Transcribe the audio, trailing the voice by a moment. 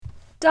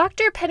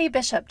Dr. Penny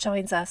Bishop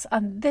joins us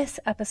on this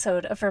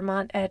episode of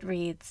Vermont Ed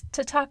Reads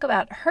to talk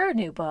about her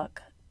new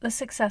book, The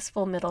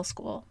Successful Middle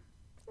School.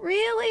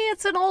 Really,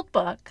 it's an old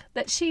book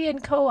that she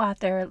and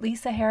co-author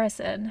Lisa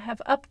Harrison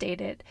have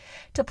updated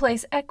to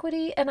place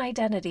equity and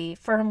identity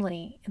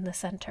firmly in the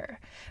center,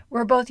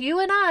 where both you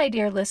and I,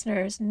 dear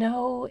listeners,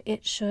 know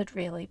it should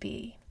really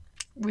be.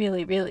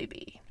 Really, really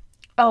be.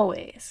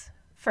 Always.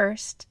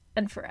 First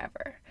and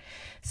forever.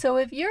 So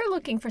if you're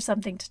looking for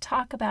something to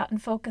talk about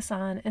and focus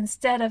on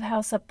instead of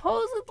how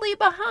supposedly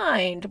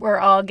behind we're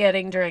all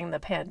getting during the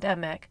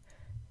pandemic,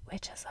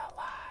 which is a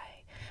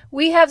lie,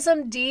 we have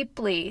some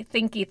deeply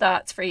thinky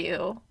thoughts for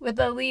you with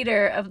the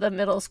leader of the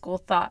middle school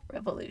thought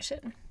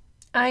revolution.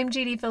 I'm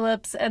Jeanie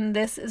Phillips, and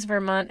this is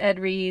Vermont Ed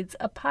Reads,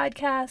 a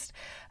podcast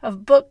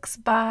of books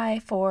by,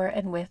 for,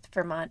 and with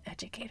Vermont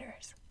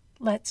educators.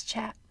 Let's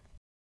chat.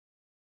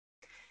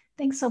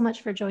 Thanks so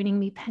much for joining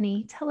me,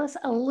 Penny. Tell us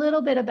a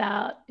little bit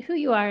about who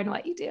you are and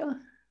what you do.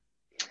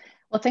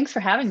 Well, thanks for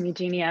having me,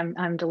 Jeanie.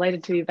 I'm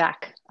delighted to be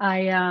back.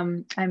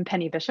 I'm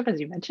Penny Bishop, as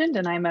you mentioned,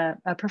 and I'm a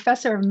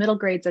professor of middle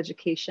grades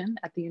education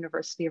at the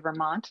University of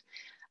Vermont,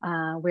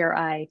 where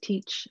I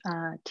teach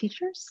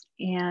teachers,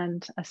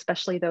 and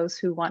especially those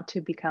who want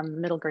to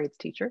become middle grades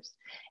teachers.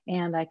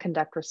 And I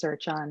conduct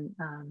research on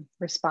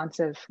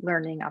responsive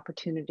learning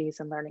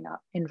opportunities and learning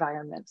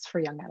environments for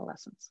young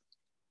adolescents.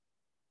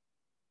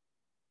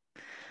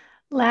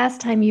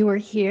 Last time you were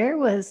here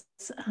was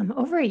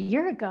over a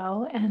year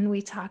ago, and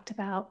we talked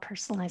about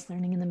personalized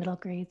learning in the middle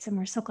grades, and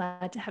we're so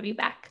glad to have you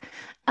back.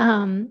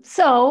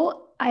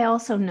 So I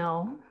also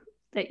know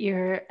that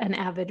you're an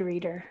avid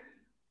reader,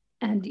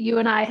 and you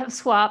and I have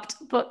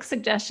swapped book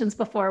suggestions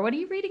before. What are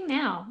you reading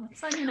now?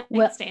 What's on your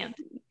nightstand?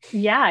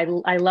 Yeah,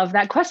 I love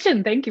that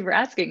question. Thank you for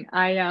asking.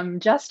 I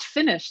just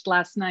finished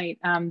last night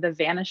The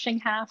Vanishing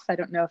Half. I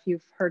don't know if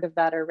you've heard of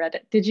that or read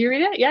it. Did you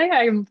read it? Yeah,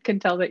 I can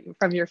tell that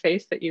from your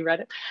face that you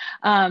read it.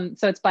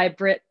 So it's by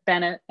Brit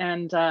Bennett,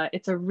 and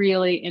it's a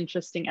really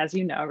interesting, as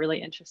you know,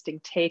 really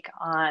interesting take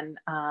on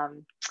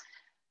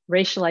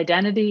racial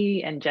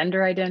identity and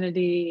gender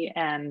identity,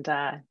 and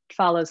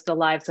follows the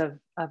lives of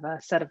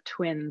a set of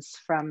twins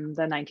from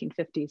the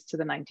 1950s to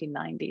the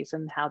 1990s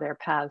and how their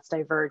paths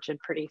diverge in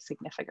pretty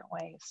significant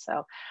ways.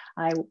 So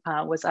I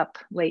was up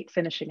late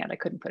finishing it. I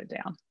couldn't put it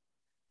down.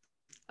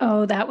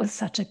 Oh, that was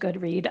such a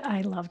good read.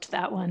 I loved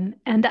that one.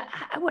 And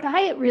what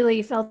I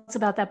really felt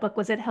about that book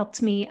was it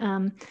helped me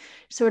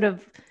sort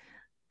of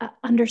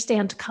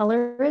understand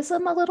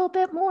colorism a little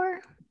bit more,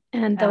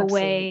 and the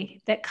Absolutely.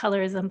 way that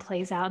colorism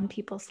plays out in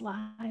people's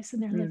lives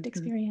and their lived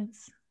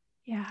experience.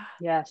 Yeah.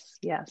 Yes.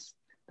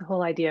 The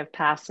whole idea of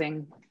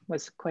passing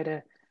was quite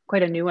a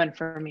new one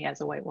for me as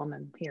a white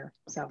woman here.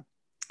 So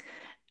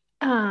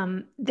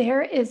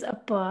there is a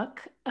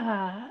book,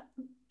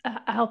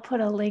 I'll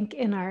put a link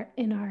in our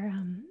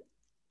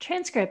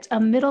transcript, a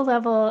middle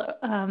level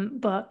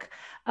book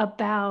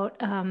about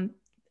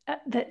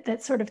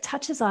that sort of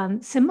touches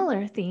on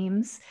similar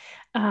themes,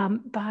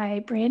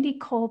 by Brandy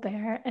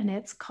Colbert, and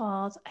I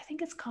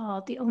think it's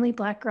called The Only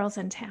Black Girls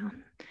in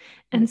Town.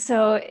 And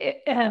so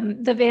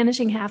The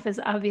Vanishing Half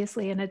is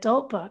obviously an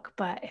adult book,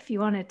 but if you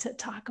wanted to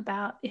talk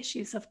about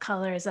issues of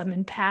colorism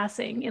and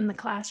passing in the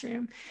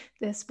classroom,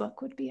 this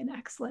book would be an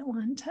excellent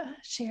one to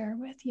share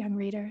with young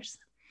readers.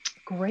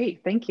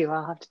 Great, thank you.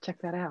 I'll have to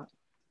check that out.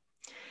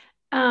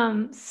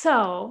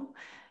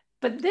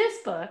 But this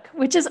book,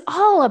 which is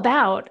all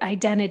about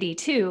identity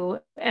too,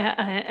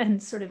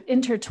 and sort of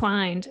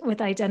intertwined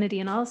with identity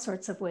in all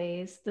sorts of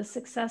ways, The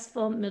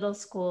Successful Middle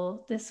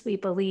School, This We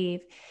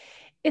Believe,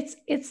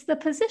 it's the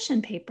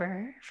position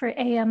paper for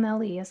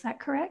AMLE, is that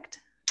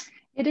correct?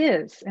 It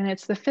is, and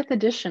it's the 5th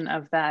edition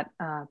of that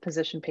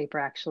position paper,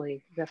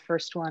 actually. The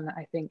first one,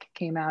 I think,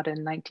 came out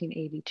in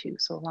 1982,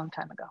 so a long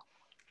time ago.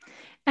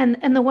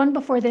 And the one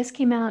before this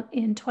came out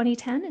in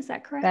 2010, is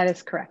that correct? That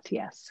is correct,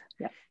 yes.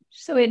 Yep.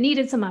 So it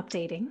needed some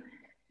updating.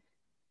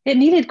 It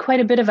needed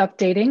quite a bit of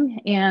updating,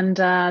 and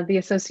the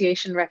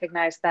association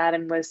recognized that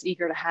and was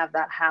eager to have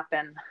that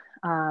happen.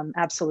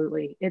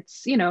 Absolutely.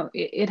 It's,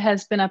 it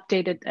has been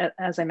updated,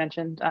 as I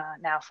mentioned,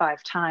 now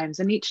 5 times.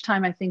 And each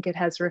time I think it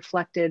has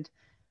reflected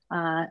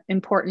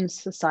important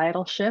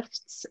societal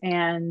shifts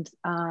and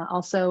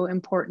also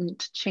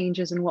important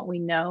changes in what we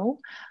know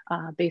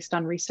based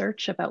on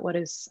research about what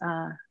is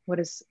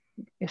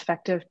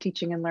effective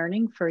teaching and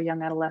learning for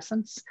young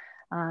adolescents.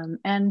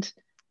 And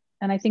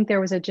I think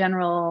there was a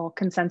general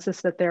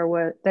consensus that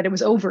it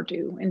was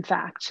overdue, in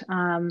fact.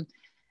 And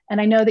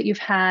I know that you've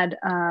had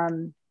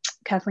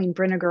Kathleen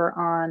Brinegar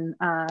on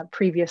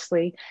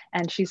previously,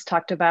 and she's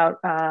talked about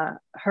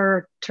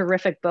her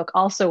terrific book,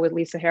 also with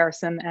Lisa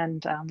Harrison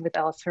and with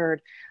Alice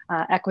Hart,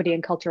 Equity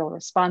and Cultural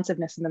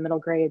Responsiveness in the Middle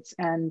Grades.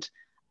 And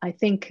I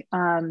think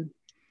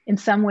in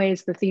some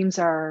ways the themes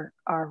are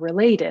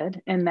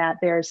related in that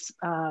there's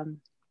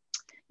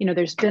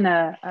been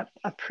a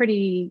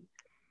pretty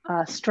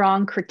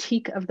strong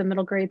critique of the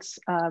middle grades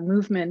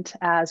movement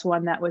as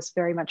one that was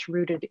very much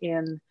rooted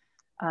in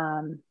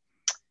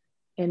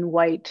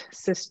white,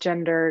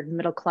 cisgendered,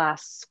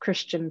 middle-class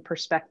Christian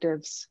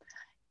perspectives.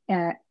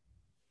 And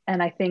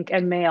and I think,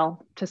 and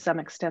male to some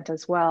extent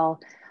as well.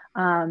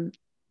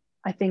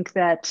 I think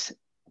that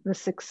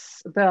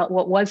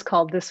what was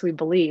called This We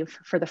Believe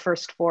for the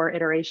first 4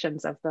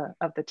 iterations of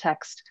the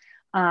text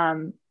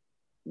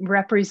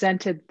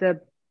represented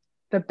the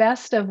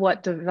best of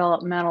what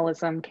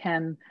developmentalism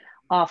can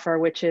offer,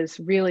 which is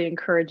really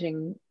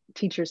encouraging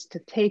teachers to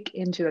take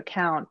into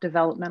account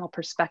developmental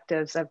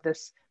perspectives of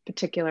this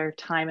particular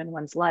time in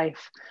one's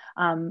life.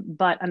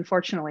 But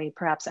unfortunately,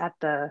 perhaps at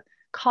the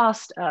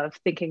cost of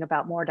thinking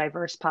about more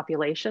diverse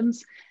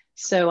populations.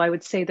 So I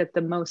would say that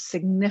the most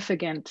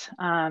significant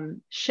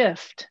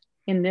shift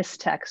in this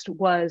text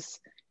was,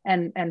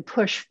 and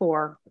push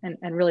for,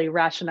 and really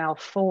rationale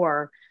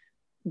for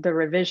the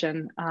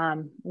revision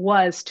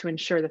was to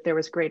ensure that there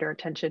was greater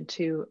attention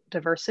to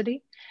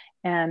diversity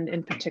and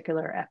in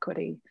particular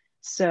equity.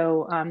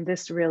 So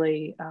this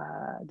really,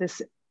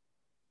 this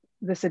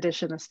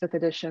edition, this 5th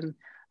edition,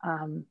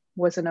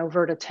 was an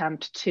overt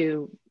attempt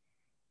to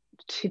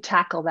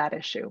tackle that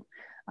issue.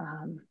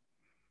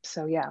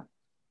 So yeah,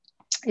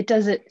 it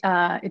does it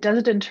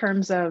in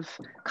terms of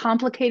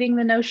complicating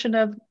the notion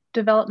of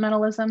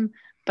developmentalism,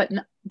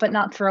 but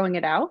not throwing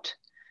it out.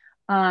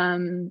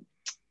 And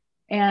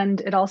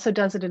it also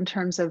does it in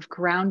terms of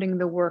grounding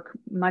the work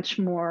much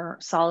more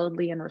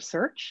solidly in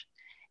research,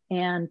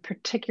 and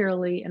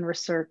particularly in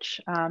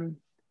research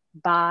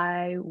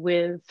by,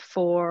 with,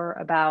 for,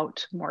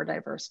 about more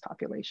diverse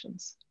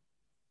populations.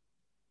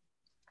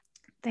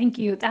 Thank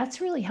you.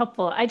 That's really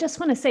helpful. I just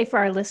want to say for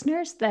our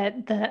listeners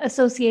that the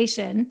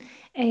association,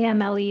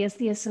 AMLE, is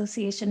the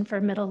Association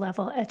for Middle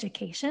Level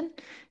Education,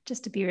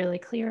 just to be really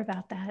clear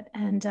about that.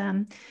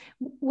 And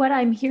what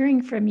I'm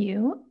hearing from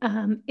you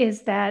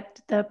is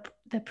that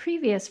the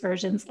previous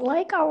versions,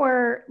 like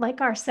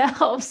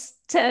ourselves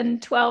 10,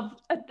 12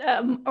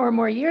 or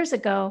more years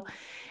ago,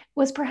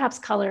 was perhaps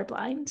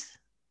colorblind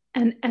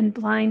and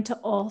blind to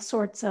all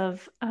sorts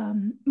of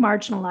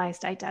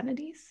marginalized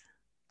identities.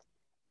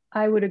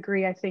 I would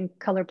agree. I think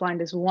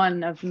colorblind is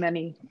one of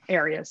many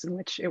areas in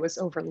which it was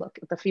overlooked.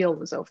 The field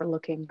was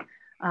overlooking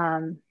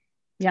young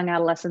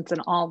adolescents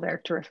and all their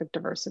terrific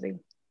diversity.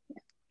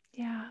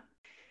 Yeah.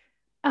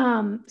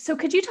 So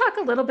could you talk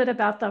a little bit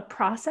about the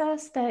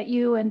process that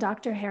you and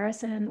Dr.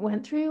 Harrison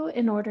went through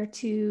in order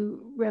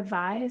to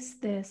revise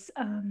this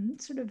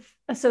sort of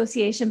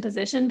association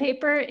position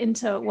paper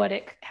into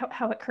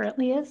how it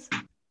currently is?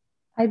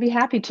 I'd be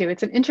happy to.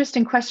 It's an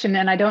interesting question,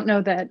 and I don't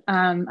know that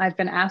I've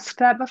been asked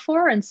that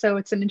before, and so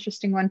it's an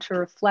interesting one to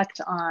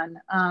reflect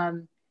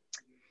on.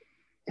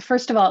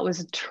 First of all, it was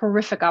a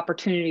terrific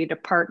opportunity to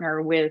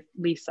partner with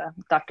Lisa,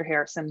 Dr.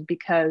 Harrison,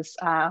 because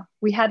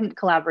we hadn't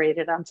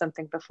collaborated on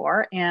something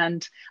before,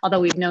 and although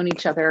we've known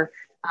each other,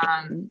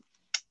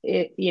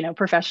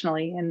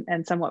 professionally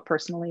and somewhat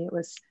personally, it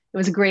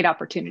was a great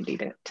opportunity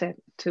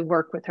to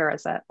work with her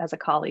as a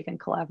colleague and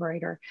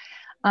collaborator.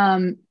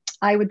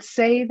 I would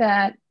say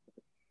that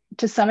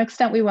to some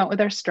extent, we went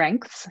with our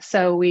strengths.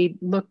 So we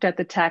looked at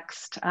the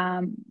text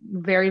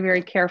very,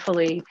 very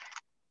carefully,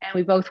 and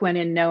we both went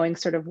in knowing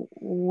sort of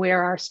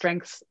where our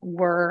strengths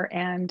were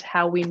and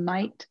how we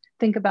might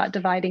think about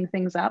dividing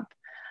things up.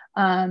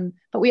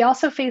 But we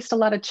also faced a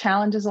lot of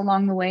challenges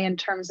along the way in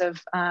terms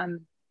of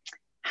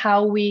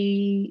how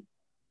we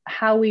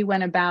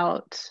went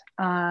about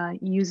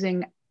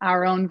using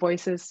our own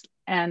voices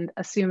and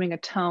assuming a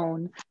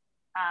tone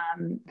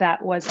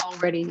that was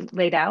already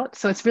laid out.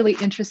 So it's really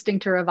interesting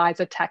to revise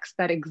a text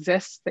that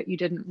exists that you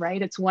didn't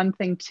write. It's one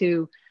thing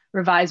to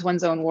revise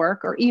one's own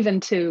work or even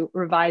to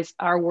revise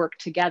our work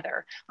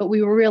together, but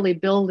we were really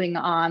building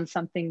on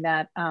something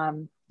that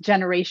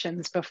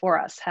generations before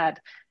us had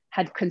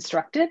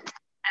constructed.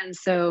 And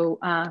so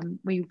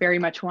we very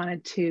much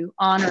wanted to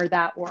honor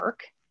that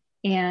work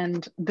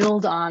and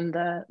build on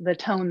the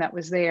tone that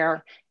was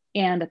there,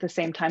 and at the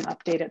same time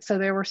update it. So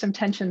there were some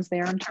tensions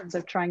there in terms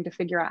of trying to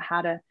figure out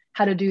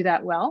how to do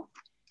that well.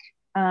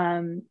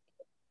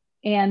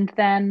 And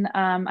then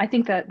I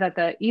think that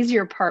the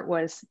easier part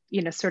was,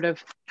 sort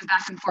of the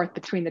back and forth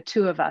between the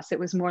two of us. It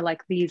was more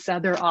like these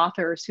other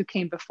authors who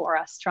came before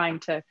us trying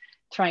to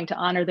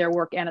honor their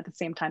work and at the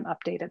same time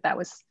update it. That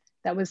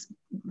was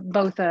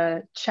both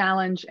a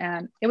challenge,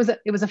 and it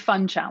was a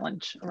fun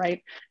challenge,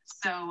 right?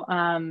 So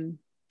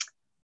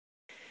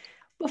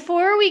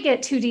before we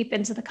get too deep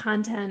into the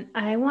content,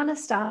 I want to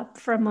stop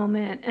for a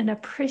moment and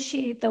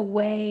appreciate the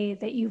way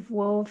that you've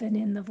woven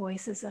in the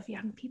voices of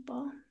young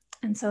people.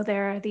 And so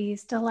there are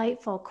these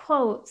delightful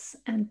quotes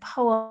and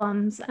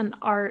poems and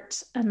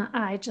art, and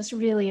I just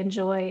really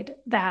enjoyed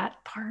that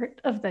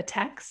part of the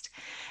text.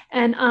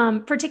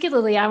 And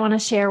particularly, I want to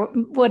share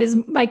what is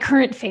my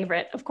current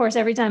favorite. Of course,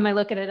 every time I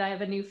look at it, I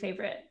have a new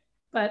favorite.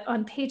 But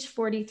on page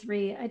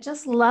 43, I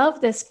just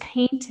love this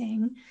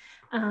painting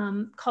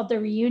called The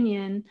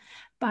Reunion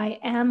by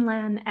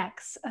Anlan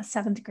X, a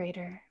 7th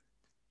grader.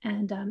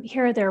 And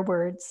here are their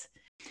words.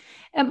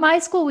 At my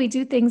school, we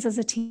do things as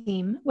a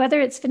team, whether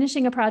it's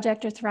finishing a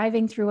project or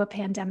thriving through a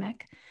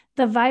pandemic.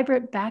 The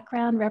vibrant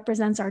background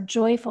represents our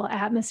joyful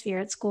atmosphere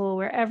at school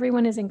where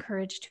everyone is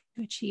encouraged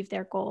to achieve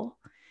their goal.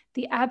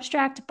 The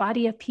abstract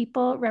body of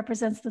people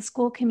represents the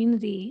school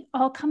community,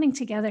 all coming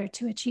together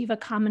to achieve a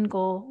common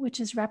goal, which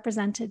is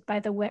represented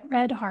by the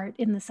red heart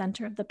in the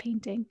center of the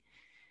painting.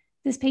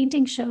 This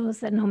painting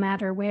shows that no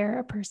matter where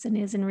a person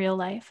is in real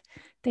life,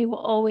 they will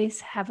always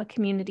have a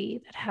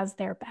community that has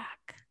their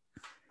back.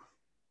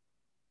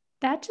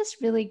 That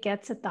just really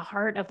gets at the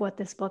heart of what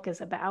this book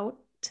is about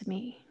to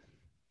me.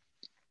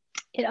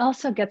 It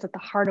also gets at the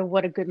heart of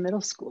what a good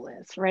middle school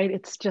is, right?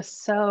 It's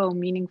just so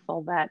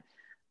meaningful that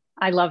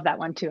I love that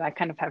one too. I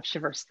kind of have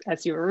shivers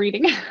as you were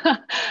reading.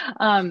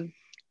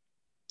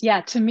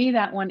 Yeah, to me,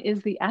 that one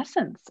is the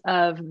essence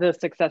of the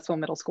successful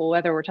middle school,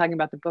 whether we're talking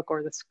about the book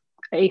or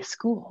a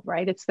school,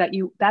 right? It's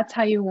that's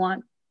how you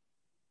want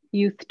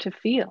youth to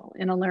feel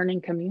in a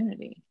learning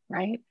community,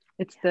 right?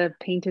 It's the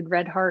painted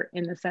red heart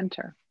in the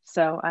center.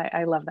 So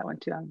I love that one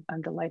too.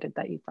 I'm delighted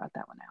that you brought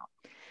that one out.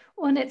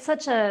 Well, and it's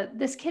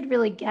this kid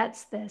really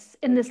gets this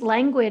in this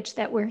language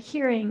that we're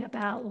hearing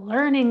about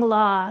learning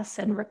loss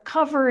and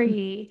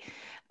recovery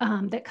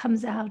that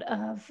comes out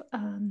of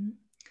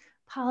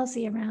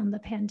policy around the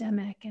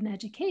pandemic and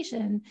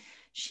education.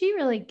 She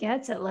really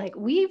gets it. Like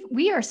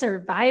we are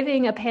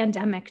surviving a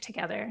pandemic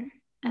together,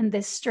 and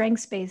this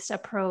strengths-based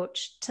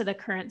approach to the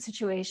current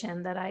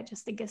situation that I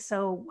just think is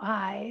so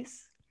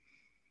wise.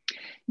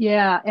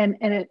 Yeah,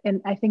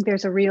 and I think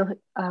there's a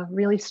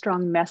really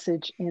strong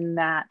message in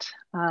that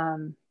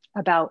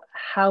about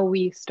how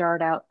we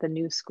start out the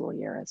new school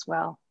year as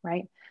well,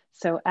 right?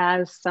 So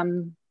as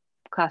some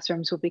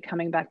classrooms will be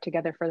coming back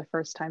together for the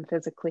first time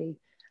physically,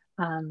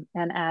 and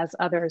as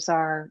others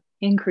are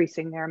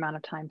increasing their amount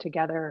of time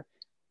together,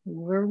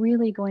 we're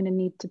really going to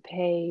need to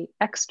pay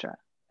extra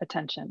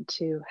attention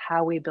to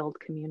how we build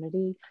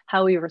community,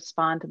 how we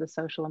respond to the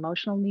social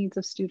emotional needs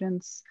of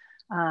students,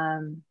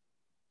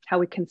 how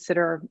we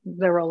consider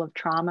the role of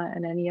trauma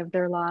in any of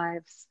their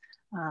lives.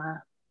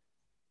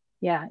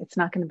 Yeah, it's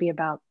not going to be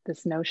about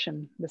this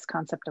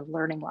concept of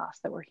learning loss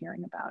that we're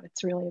hearing about.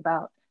 It's really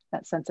about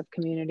that sense of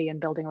community and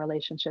building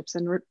relationships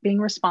and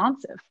being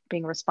responsive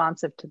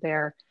to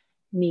their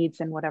needs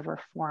in whatever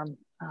form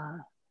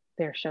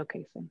they're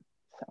showcasing.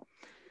 So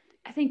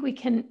I think we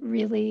can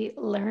really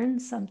learn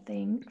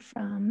something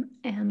from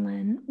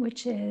AMLE,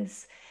 which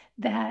is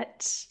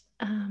that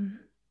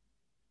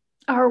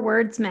our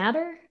words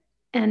matter.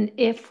 And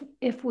if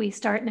we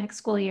start next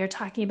school year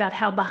talking about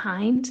how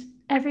behind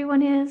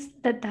everyone is,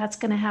 that's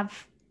going to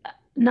have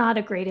not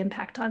a great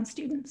impact on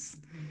students.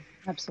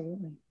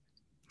 Absolutely.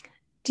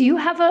 Do you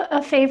have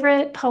a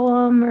favorite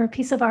poem or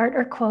piece of art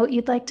or quote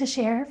you'd like to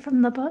share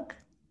from the book?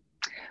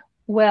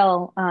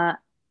 Well,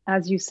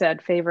 as you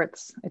said,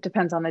 favorites, it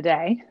depends on the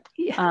day.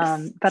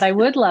 Yes. But I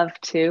would love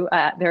to.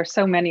 There are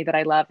so many that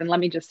I love. And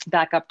let me just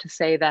back up to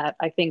say that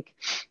I think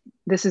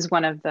this is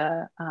one of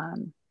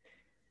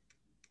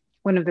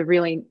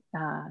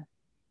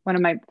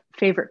my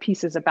favorite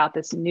pieces about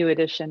this new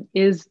edition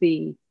is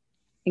the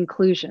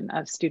inclusion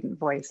of student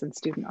voice and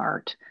student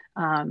art.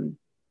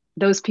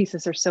 Those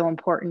pieces are so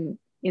important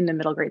in the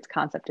middle grades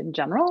concept in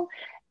general.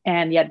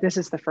 And yet this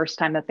is the first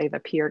time that they've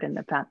appeared in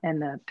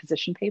the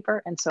position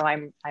paper. And so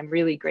I'm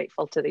really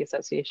grateful to the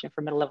Association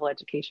for Middle Level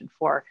Education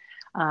for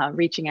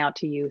reaching out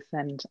to youth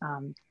and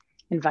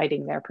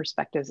inviting their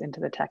perspectives into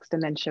the text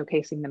and then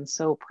showcasing them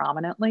so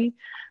prominently,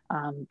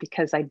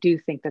 because I do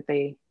think that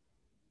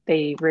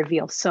they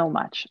reveal so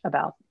much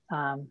about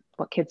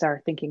what kids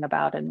are thinking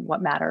about and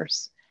what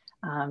matters.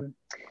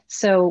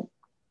 So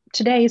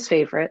today's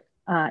favorite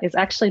is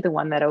actually the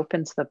one that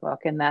opens the book,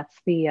 and that's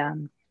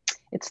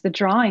it's the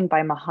drawing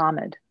by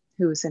Muhammad,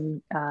 who's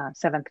in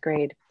 7th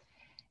grade.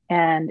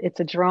 And it's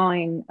a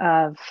drawing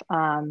of,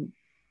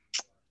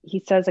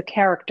 he says a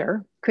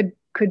character,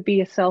 could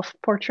be a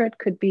self-portrait,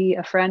 could be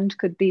a friend,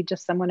 could be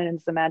just someone in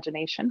his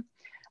imagination.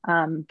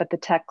 But the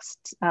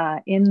text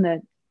on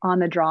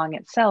the drawing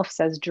itself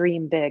says,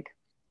 "Dream big."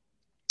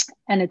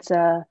 And it's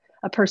a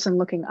person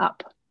looking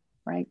up,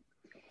 right?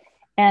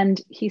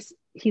 And he's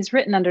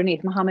written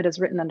underneath, Muhammad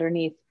has written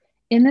underneath,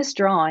 "In this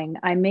drawing,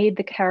 I made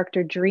the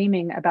character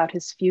dreaming about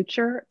his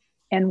future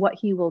and what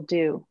he will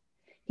do.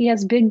 He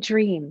has big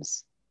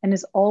dreams and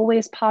is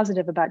always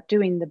positive about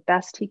doing the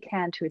best he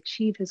can to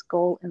achieve his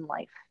goal in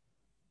life.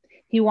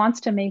 He wants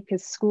to make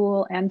his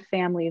school and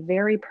family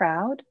very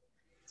proud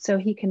so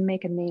he can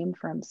make a name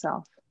for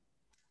himself."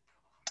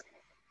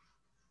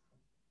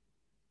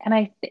 And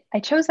I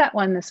chose that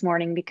one this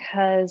morning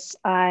because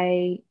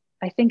I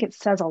think it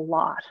says a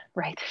lot,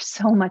 right? There's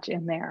so much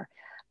in there.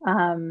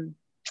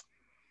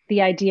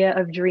 The idea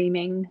of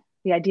dreaming,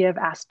 the idea of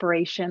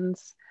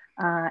aspirations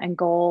and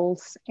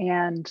goals,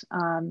 and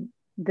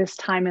this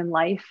time in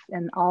life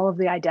and all of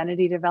the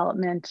identity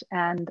development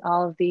and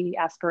all of the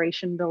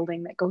aspiration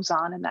building that goes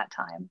on in that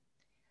time.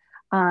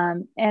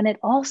 And it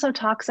also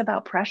talks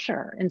about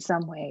pressure in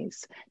some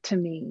ways, to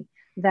me,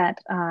 that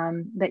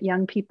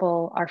young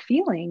people are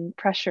feeling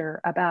pressure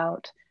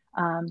about,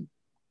 and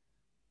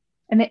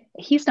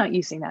he's not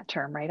using that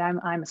term, right?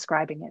 I'm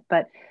ascribing it,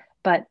 but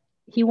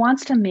he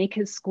wants to make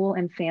his school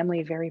and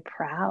family very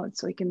proud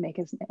so he can make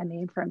a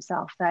name for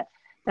himself. That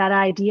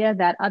idea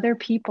that other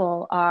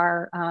people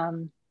are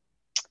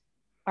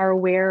are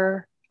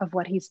aware of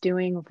what he's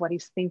doing, of what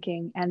he's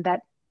thinking, and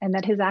that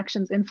his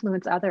actions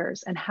influence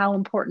others, and how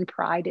important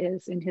pride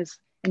is in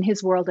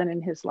his world and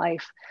in his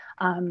life.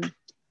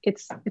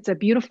 It's a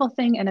beautiful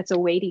thing, and it's a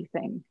weighty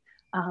thing.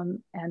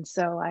 And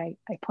so I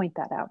point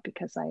that out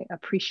because I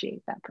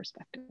appreciate that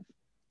perspective.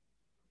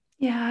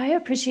 Yeah, I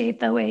appreciate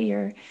the way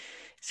you're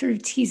sort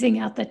of teasing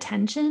out the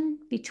tension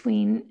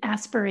between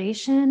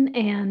aspiration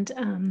and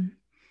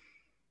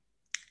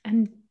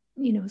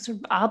sort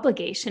of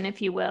obligation,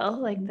 if you will,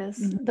 like this,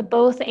 the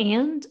both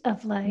and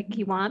of like,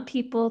 you want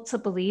people to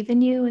believe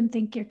in you and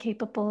think you're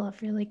capable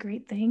of really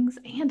great things.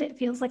 And it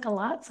feels like a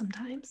lot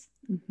sometimes.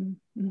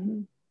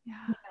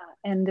 Yeah.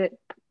 And it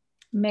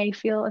may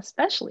feel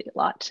especially a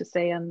lot to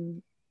say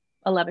an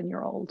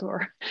 11-year-old,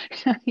 or,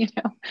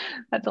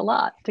 that's a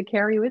lot to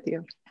carry with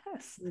you.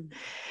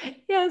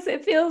 Yes,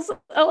 it feels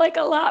like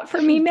a lot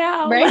for me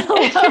now. Right?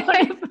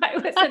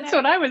 That's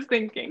what I was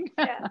thinking.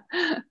 Yeah.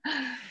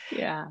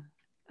 Yeah.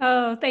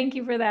 Oh, thank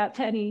you for that,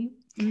 Penny.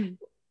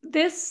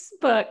 This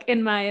book,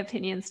 in my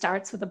opinion,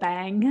 starts with a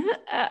bang.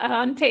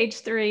 On page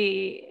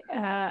 3,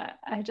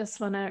 I just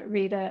want to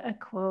read a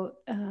quote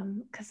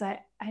because I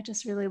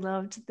just really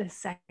loved this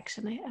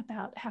section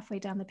about halfway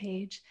down the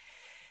page.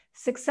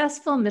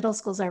 Successful middle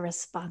schools are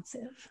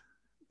responsive.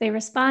 They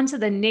respond to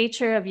the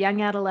nature of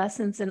young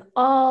adolescents in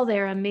all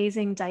their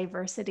amazing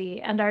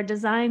diversity and are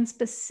designed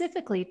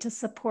specifically to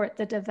support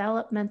the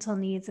developmental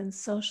needs and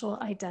social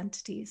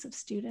identities of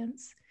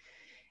students.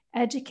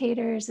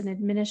 Educators and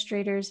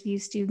administrators view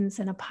students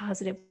in a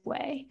positive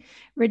way,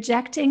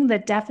 rejecting the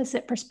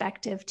deficit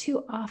perspective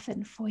too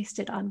often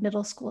foisted on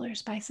middle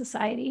schoolers by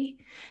society.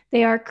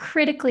 They are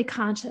critically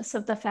conscious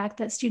of the fact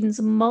that students'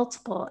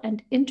 multiple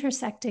and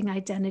intersecting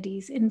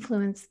identities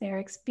influence their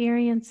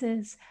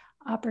experiences,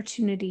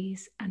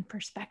 opportunities, and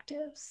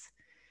perspectives.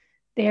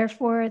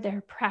 Therefore,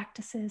 their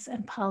practices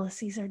and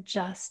policies are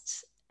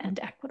just and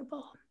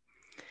equitable.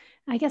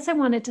 I guess I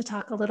wanted to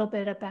talk a little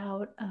bit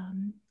about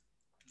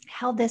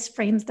how this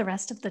frames the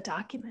rest of the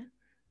document.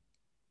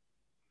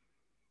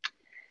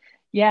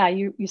 Yeah,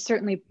 you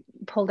certainly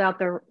pulled out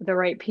the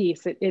right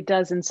piece. It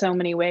does in so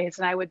many ways.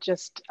 And I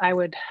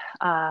would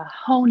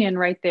hone in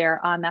right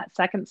there on that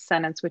second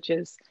sentence, which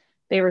is,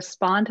 they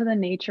respond to the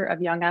nature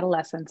of young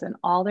adolescents and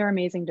all their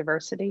amazing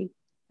diversity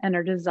and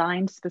are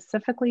designed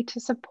specifically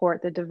to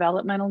support the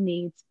developmental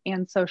needs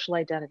and social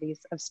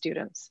identities of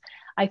students.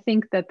 I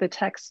think that the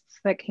texts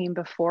that came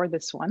before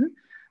this one,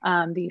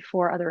 the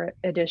 4 other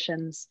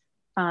editions,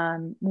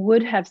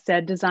 would have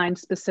said designed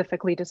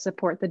specifically to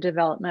support the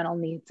developmental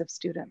needs of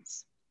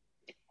students.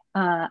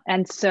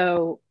 And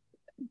so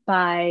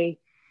by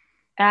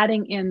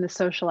adding in the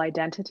social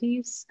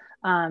identities,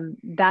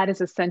 that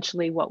is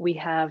essentially what we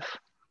have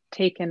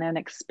taken and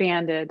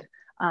expanded.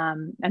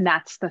 And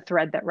that's the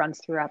thread that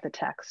runs throughout the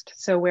text.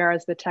 So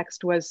whereas the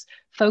text was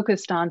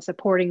focused on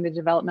supporting the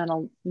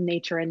developmental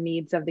nature and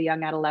needs of the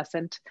young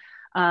adolescent,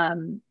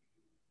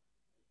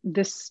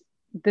 this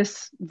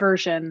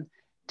version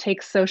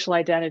takes social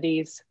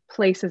identities,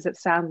 places it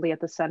soundly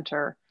at the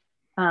center,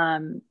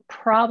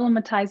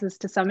 problematizes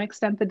to some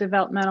extent the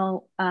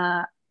developmental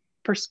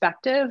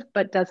perspective,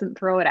 but doesn't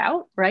throw it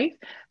out, right?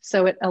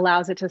 So it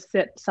allows it to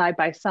sit side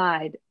by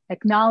side,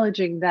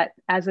 acknowledging that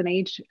as an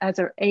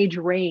age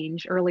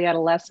range, early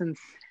adolescence,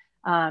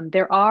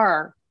 there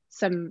are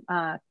some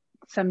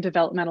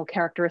developmental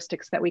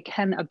characteristics that we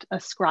can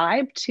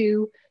ascribe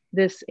to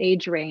this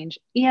age range,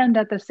 and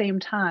at the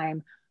same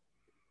time,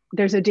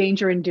 there's a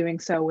danger in doing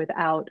so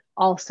without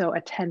also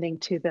attending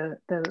to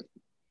the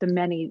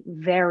many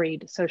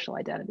varied social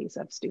identities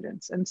of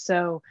students. And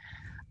so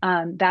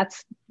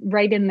that's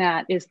right in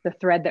that is the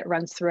thread that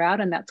runs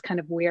throughout. And that's kind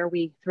of where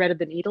we threaded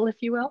the needle, if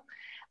you will.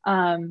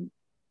 And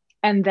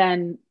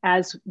then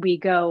as we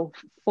go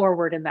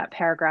forward in that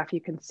paragraph,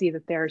 you can see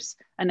that there's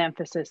an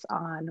emphasis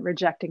on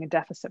rejecting a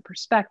deficit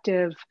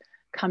perspective,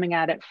 coming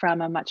at it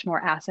from a much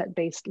more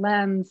asset-based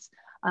lens,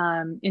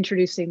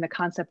 introducing the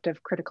concept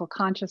of critical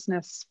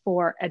consciousness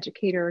for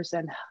educators,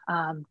 and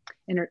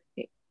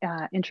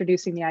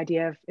introducing the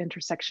idea of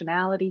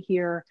intersectionality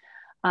here,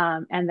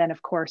 and then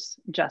of course,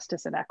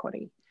 justice and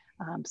equity.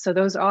 So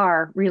those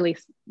are really,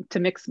 to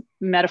mix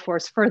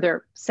metaphors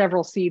further,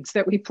 several seeds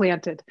that we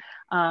planted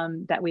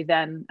that we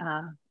then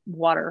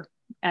water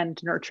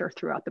and nurture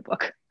throughout the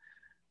book.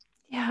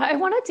 Yeah, I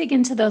want to dig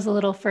into those a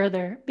little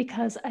further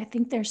because I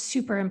think they're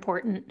super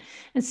important.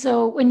 And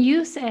so when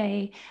you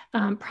say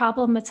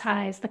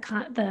problematize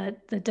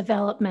the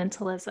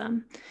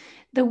developmentalism,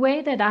 the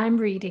way that I'm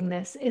reading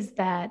this is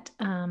that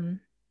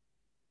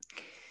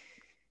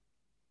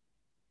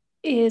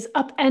is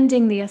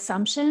upending the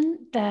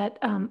assumption that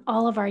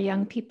all of our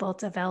young people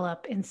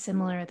develop in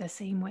similar, the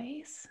same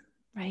ways,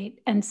 right?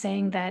 And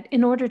saying that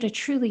in order to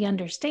truly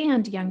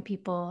understand young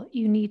people,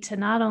 you need to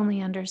not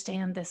only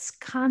understand this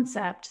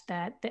concept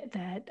that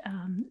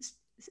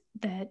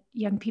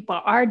young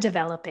people are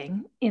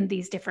developing in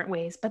these different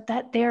ways, but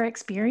that their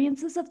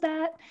experiences of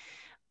that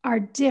are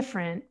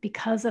different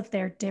because of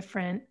their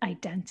different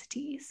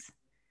identities.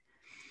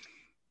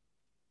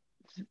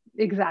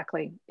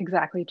 Exactly,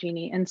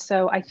 Jeanie. And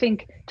so I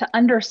think to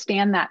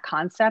understand that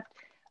concept,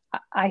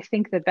 I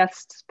think the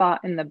best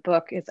spot in the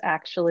book is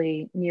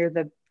actually near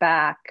the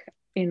back,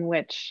 in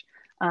which,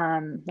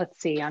 let's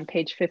see, on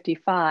page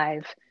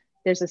 55,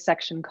 there's a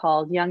section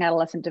called Young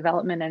Adolescent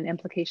Development and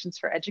Implications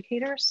for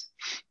Educators.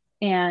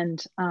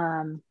 And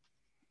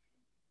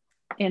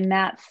in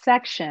that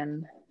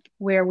section,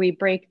 where we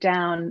break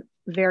down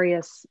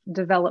various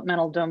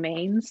developmental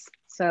domains,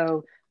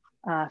 so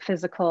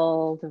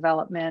physical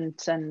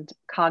development and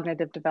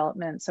cognitive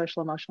development,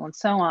 social, emotional, and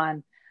so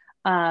on.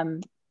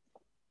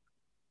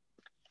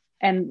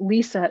 And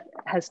Lisa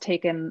has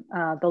taken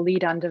the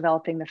lead on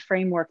developing the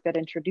framework that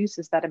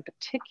introduces that in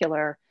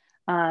particular.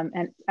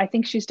 And I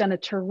think she's done a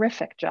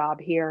terrific job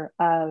here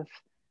of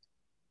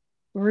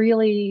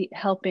really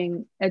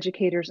helping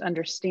educators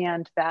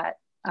understand that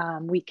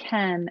we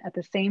can, at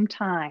the same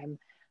time,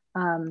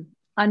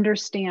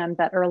 understand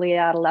that early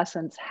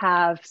adolescents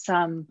have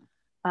some,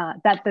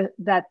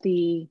 that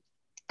the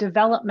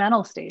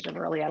developmental stage of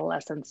early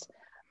adolescence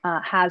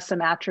has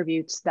some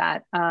attributes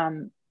that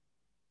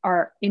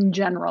are in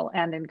general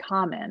and in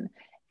common.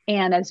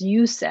 And as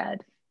you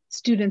said,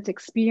 students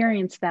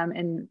experience them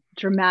in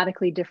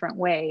dramatically different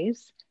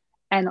ways.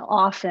 And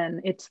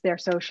often it's their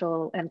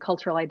social and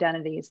cultural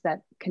identities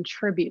that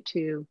contribute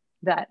to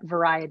that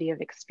variety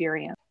of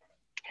experience.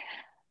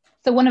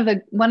 So one of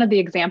the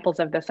examples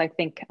of this, I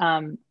think,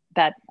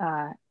 that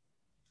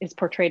is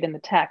portrayed in the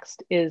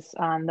text is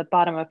on the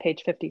bottom of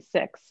page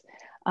 56.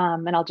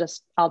 And I'll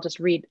just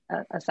read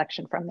a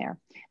section from there.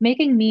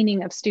 Making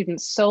meaning of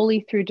students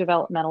solely through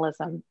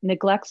developmentalism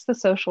neglects the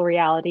social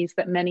realities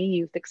that many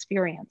youth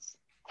experience.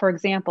 For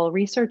example,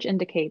 research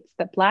indicates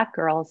that Black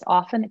girls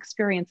often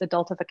experience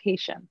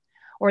adultification,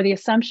 or the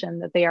assumption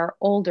that they are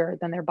older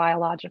than their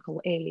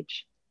biological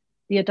age.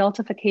 The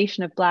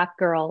adultification of Black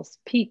girls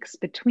peaks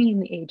between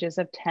the ages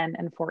of 10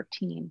 and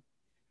 14.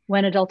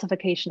 When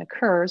adultification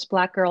occurs,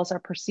 Black girls are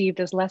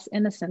perceived as less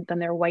innocent than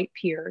their white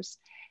peers,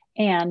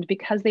 and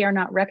because they are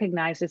not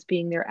recognized as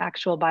being their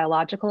actual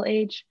biological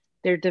age,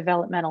 their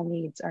developmental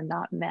needs are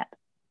not met.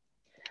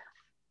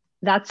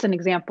 That's an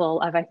example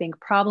of, I think,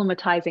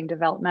 problematizing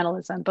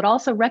developmentalism, but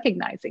also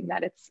recognizing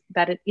that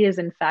it is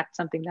in fact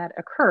something that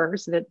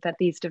occurs, that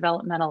these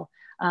developmental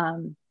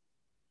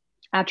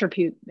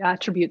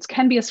attributes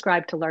can be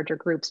ascribed to larger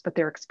groups, but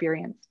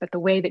the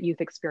way that youth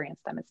experience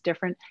them is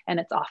different, and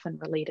it's often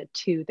related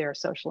to their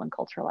social and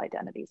cultural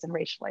identities and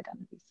racial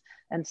identities.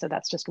 And so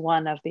that's just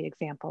one of the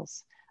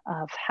examples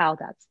of how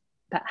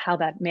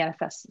that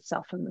manifests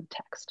itself in the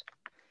text.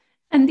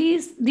 And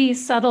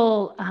these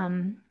subtle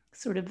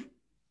sort of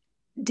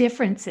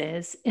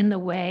differences in the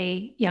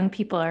way young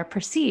people are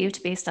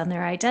perceived based on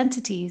their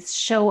identities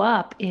show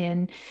up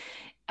in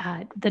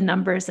the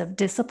numbers of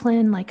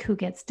discipline, like who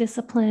gets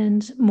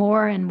disciplined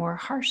more and more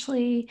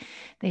harshly.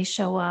 They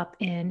show up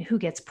in who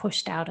gets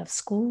pushed out of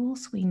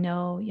schools. We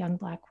know young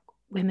Black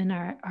women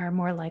are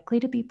more likely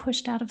to be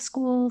pushed out of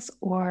schools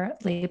or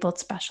labeled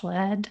special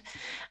ed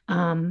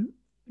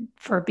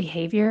for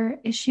behavior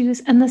issues.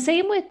 And the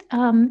same with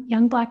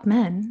young Black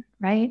men,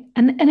 right?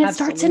 And it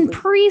starts in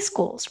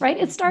preschools, right?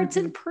 It starts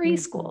in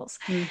preschools.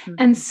 Mm-hmm.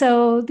 And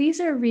so these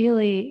are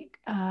really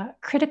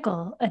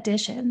critical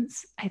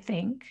additions, I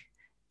think,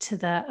 to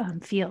the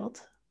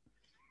field.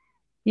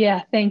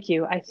 Yeah, thank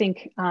you. I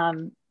think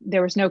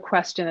there was no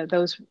question that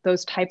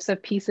those types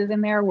of pieces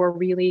in there were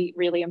really,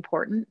 really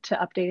important to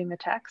updating the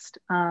text.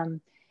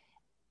 And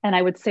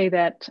I would say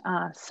that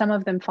some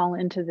of them fall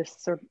into this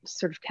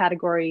sort of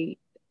category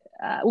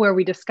where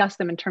we discuss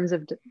them in terms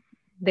of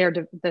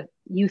the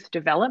youth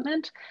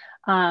development,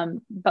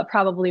 but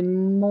probably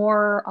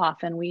more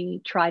often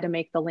we try to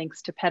make the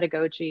links to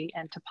pedagogy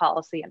and to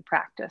policy and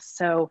practice.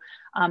 So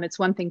it's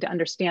one thing to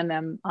understand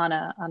them on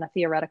a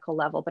theoretical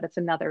level, but it's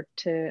another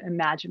to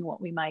imagine what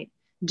we might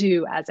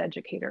do as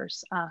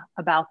educators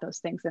about those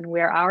things and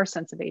where our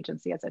sense of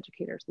agency as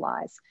educators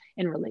lies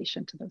in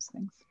relation to those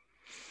things.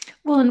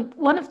 Well, and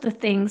one of the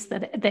things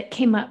that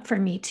came up for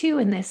me too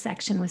in this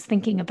section was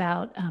thinking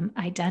about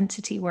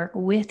identity work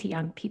with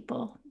young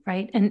people,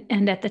 right?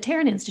 And at the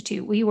Tarrant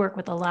Institute, we work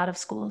with a lot of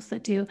schools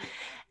that do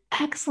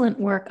excellent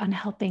work on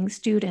helping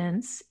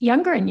students,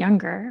 younger and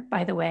younger,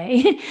 by the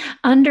way,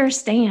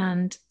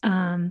 understand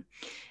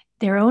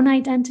their own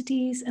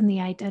identities and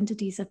the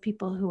identities of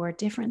people who are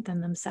different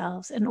than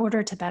themselves in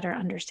order to better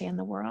understand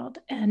the world.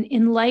 And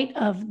in light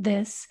of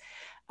this,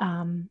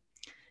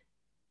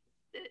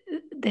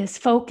 this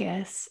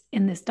focus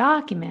in this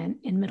document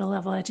in middle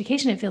level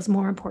education, it feels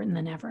more important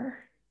than ever.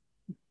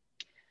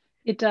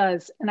 It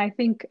does. And I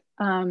think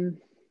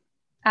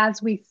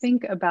as we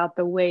think about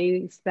the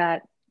ways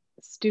that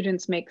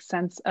students make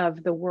sense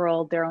of the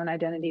world, their own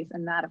identities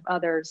and that of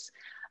others,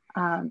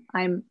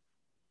 I'm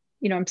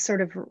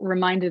sort of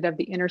reminded of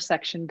the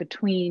intersection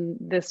between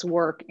this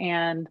work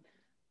and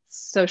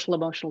social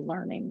emotional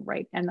learning,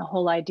 right? And the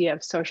whole idea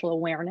of social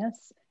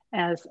awareness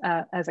as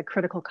a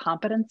critical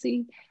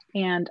competency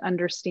and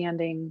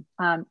understanding.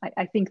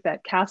 I think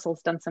that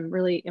Castle's done some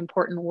really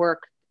important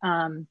work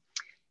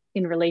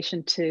in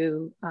relation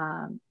to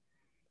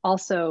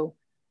also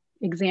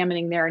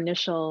examining their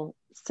initial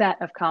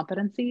set of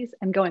competencies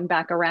and going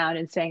back around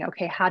and saying,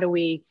 okay, how do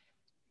we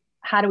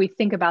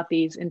think about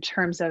these in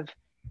terms of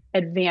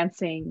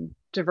advancing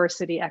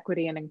diversity,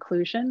 equity, and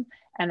inclusion?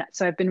 And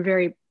so I've been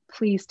very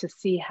pleased to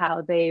see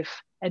how they've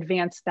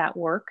advanced that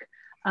work.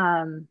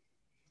 I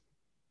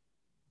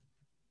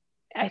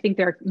think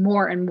there are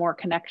more and more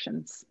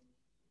connections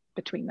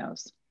between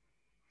those.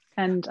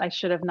 And I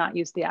should have not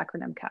used the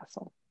acronym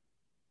CASTLE.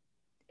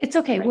 It's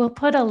okay. Right. We'll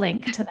put a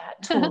link to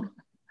that tool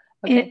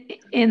okay.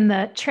 in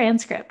the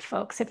transcript,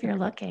 folks, if you're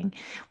looking.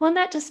 Well, and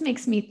that just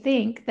makes me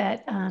think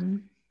that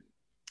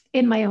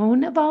in my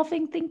own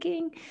evolving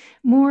thinking,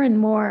 more and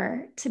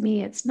more, to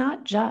me, it's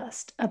not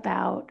just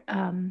about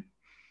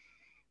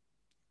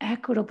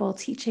equitable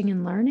teaching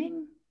and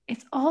learning.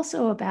 It's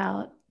also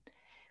about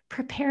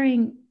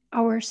preparing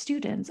our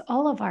students,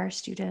 all of our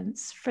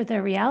students, for the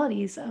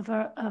realities of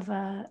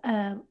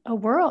a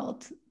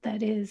world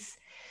that is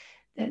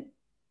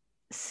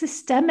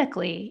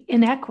systemically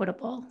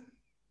inequitable.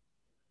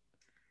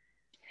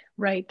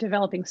 Right,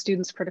 developing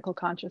students' critical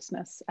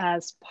consciousness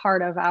as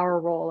part of our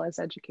role as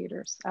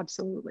educators.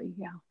 Absolutely,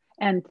 yeah.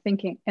 And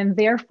thinking, and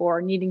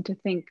therefore needing to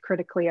think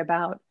critically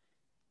about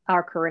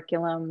our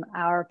curriculum,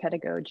 our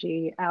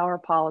pedagogy, our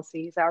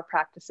policies, our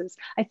practices.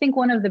 I think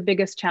one of the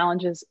biggest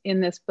challenges in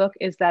this book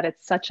is that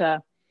it's such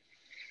an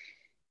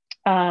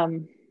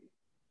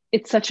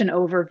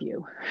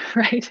overview,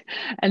 right?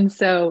 And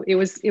so it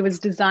was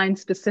designed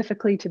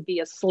specifically to be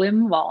a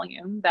slim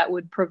volume that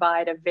would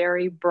provide a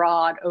very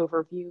broad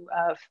overview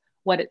of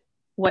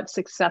what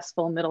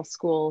successful middle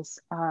schools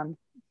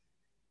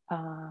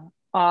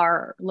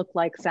look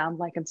like, sound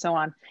like, and so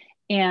on.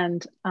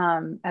 And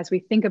as we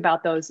think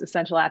about those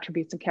essential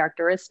attributes and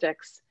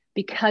characteristics,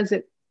 because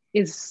it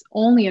is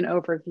only an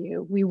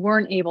overview, we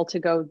weren't able to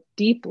go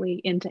deeply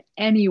into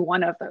any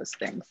one of those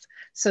things.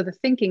 So the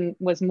thinking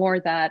was more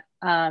that,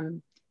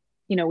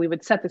 we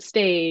would set the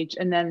stage,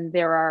 and then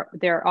there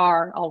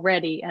are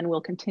already and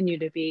will continue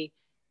to be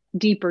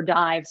deeper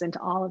dives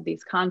into all of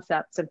these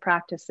concepts and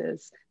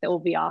practices that will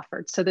be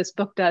offered. So this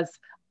book does,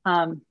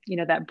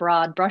 that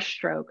broad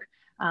brushstroke,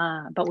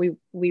 but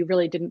we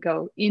really didn't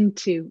go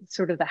into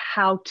sort of the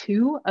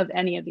how-to of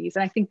any of these.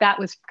 And I think that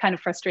was kind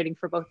of frustrating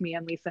for both me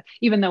and Lisa.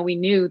 Even though we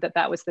knew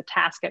that was the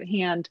task at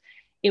hand,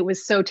 it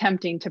was so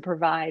tempting to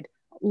provide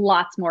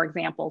lots more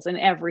examples in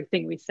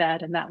everything we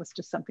said. And that was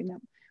just something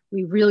that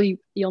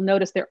you'll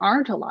notice there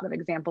aren't a lot of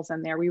examples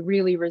in there. We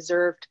really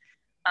reserved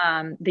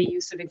the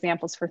use of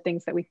examples for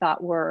things that we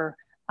thought were,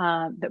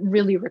 that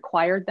really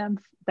required them,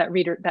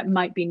 that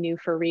might be new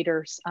for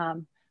readers,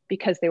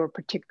 because they were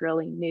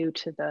particularly new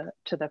to the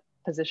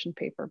position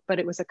paper, but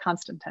it was a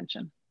constant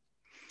tension.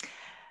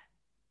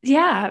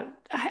 Yeah,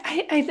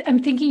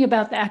 I'm thinking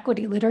about the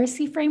equity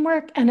literacy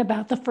framework, and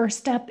about the first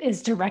step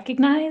is to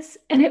recognize.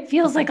 And it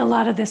feels like a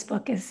lot of this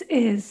book is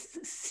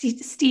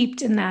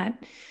steeped in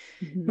that.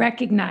 Mm-hmm.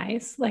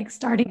 Recognize, like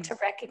starting to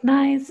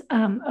recognize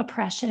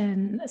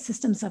oppression,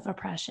 systems of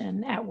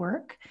oppression at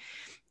work.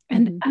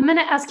 And mm-hmm. I'm going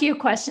to ask you a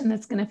question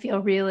that's going to feel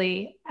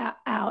really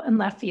out in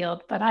left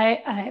field, but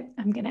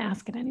I'm going to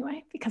ask it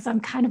anyway, because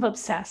I'm kind of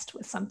obsessed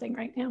with something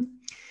right now.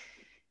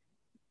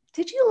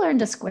 Did you learn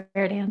to square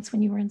dance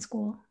when you were in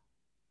school?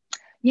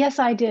 Yes,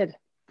 I did.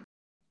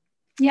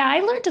 Yeah, I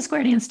learned to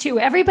square dance too.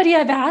 Everybody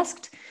I've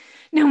asked,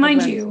 now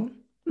mind you,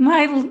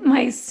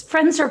 my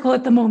friend circle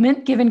at the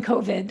moment, given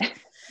COVID,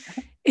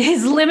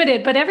 is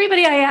limited, but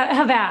everybody I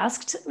have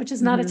asked, which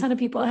is not mm-hmm. a ton of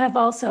people, have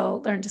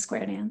also learned to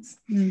square dance.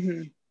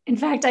 Mm-hmm. In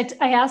fact,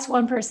 I asked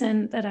one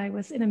person that I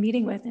was in a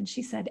meeting with, and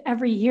she said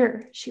every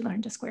year she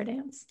learned to square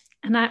dance.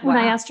 And when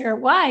I asked her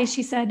why,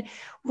 she said,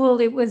 well,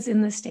 it was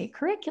in the state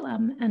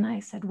curriculum. And I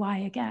said, why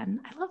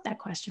again? I love that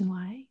question,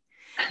 why?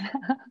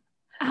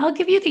 I'll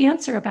give you the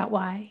answer about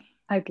why.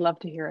 I'd love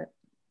to hear it.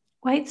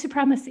 White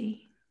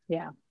supremacy.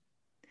 Yeah.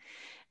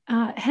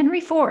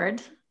 Henry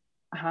Ford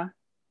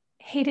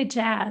hated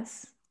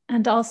jazz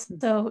and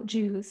also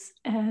Jews.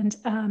 And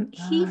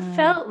he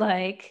felt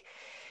like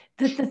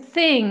that the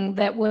thing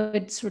that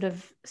would sort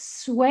of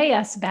sway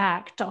us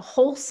back to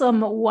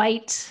wholesome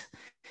white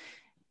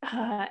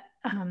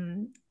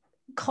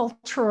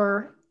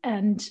culture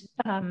and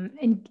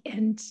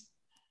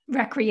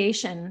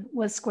recreation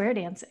was square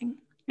dancing.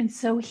 And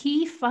so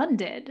he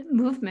funded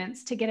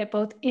movements to get it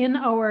both in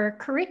our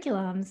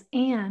curriculums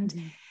and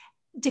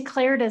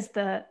declared as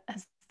the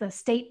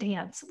state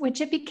dance,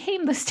 which it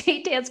became the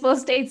state dance.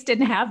 Most states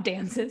didn't have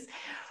dances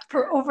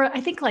for over,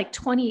 I think, like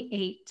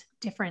 28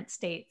 different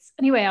states.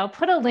 Anyway, I'll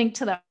put a link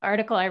to the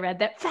article I read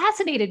that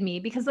fascinated me,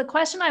 because the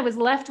question I was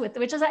left with,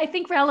 which is I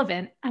think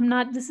relevant,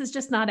 this is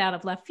just not out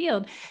of left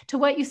field, to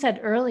what you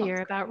said earlier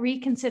about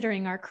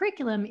reconsidering our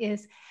curriculum,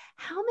 is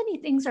how many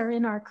things are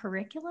in our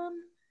curriculum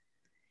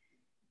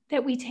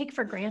that we take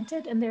for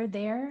granted, and they're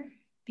there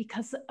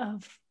because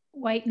of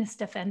whiteness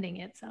defending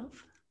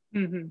itself.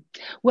 Mm-hmm.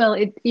 Well,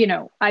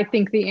 I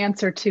think the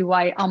answer to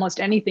why almost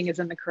anything is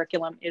in the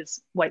curriculum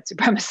is white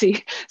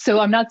supremacy. So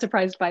I'm not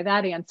surprised by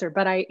that answer,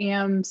 but I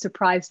am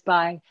surprised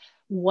by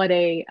what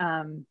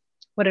an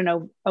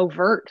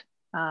overt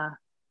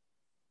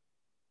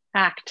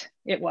act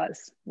it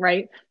was,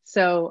 right?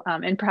 So,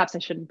 and perhaps I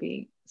shouldn't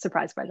be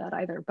surprised by that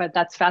either, but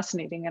that's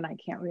fascinating and I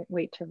can't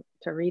wait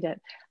to read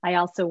it. I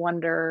also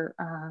wonder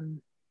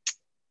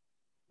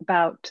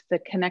about the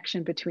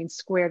connection between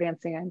square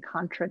dancing and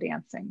contra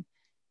dancing.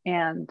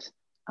 And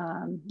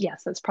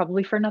yes, that's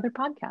probably for another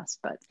podcast,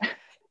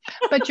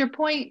 but your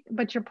point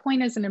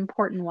is an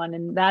important one.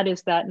 And that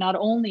is that not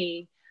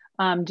only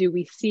do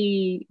we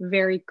see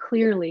very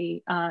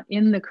clearly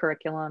in the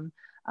curriculum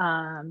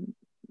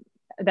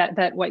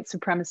that white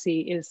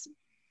supremacy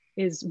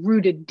is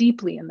rooted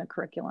deeply in the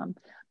curriculum,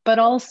 but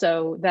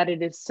also that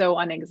it is so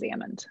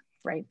unexamined,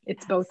 right?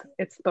 It's both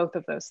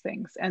of those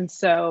things. And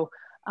so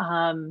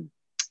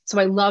so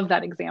I love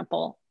that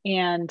example,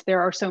 and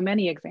there are so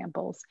many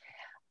examples,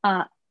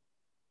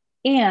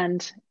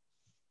 and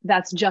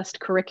that's just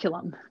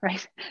curriculum,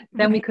 right?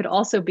 Then we could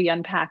also be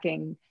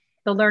unpacking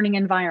the learning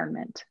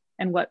environment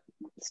and what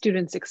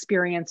students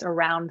experience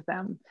around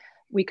them.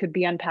 We could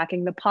be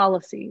unpacking the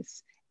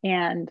policies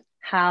and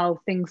how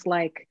things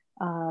like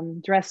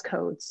dress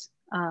codes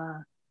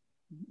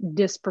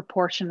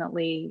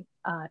disproportionately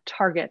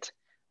target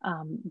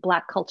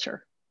Black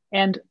culture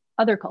and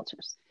other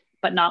cultures,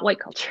 but not white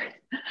culture.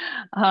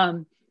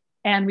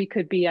 And we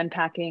could be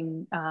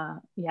unpacking,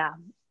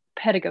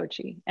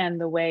 pedagogy and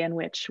the way in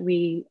which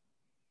we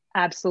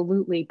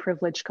absolutely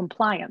privilege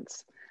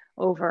compliance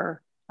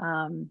over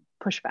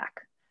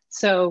pushback.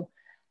 So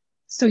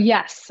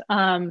yes,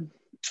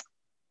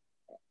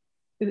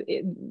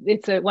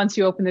 it's a, once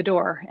you open the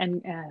door,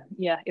 and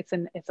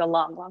it's a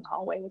long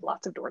hallway with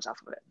lots of doors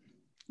off of it.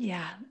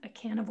 Yeah, a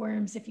can of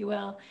worms, if you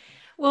will.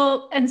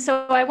 Well, and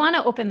so I want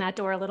to open that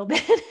door a little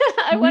bit.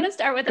 I want to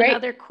start with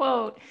another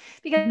quote,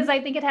 because I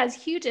think it has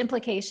huge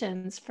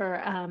implications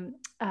for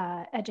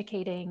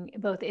educating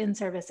both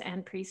in-service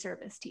and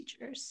pre-service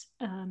teachers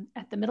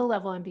at the middle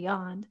level and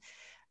beyond.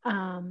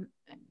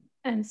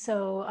 And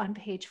so on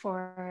page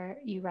 4,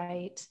 you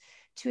write,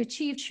 to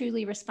achieve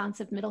truly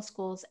responsive middle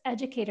schools,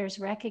 educators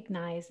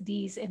recognize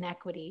these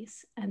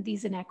inequities. And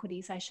these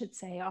inequities, I should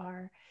say,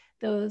 are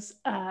those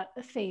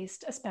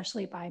faced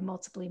especially by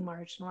multiply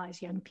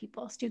marginalized young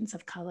people, students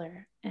of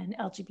color, and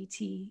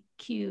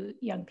LGBTQ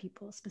young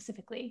people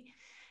specifically.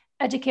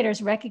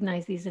 Educators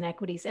recognize these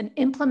inequities and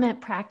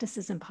implement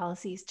practices and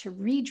policies to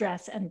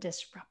redress and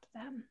disrupt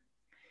them.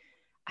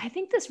 I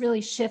think this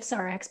really shifts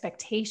our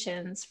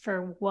expectations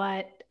for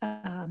what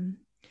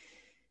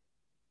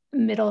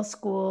middle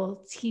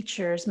school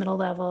teachers, middle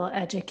level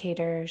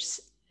educators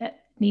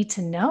need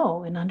to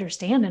know and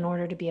understand in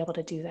order to be able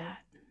to do that.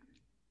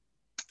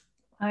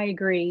 I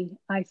agree.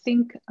 I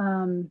think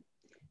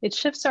it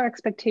shifts our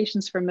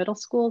expectations for middle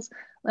schools.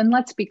 And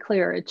let's be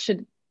clear, it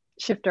should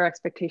shift our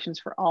expectations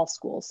for all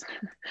schools,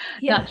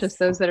 yes. Not just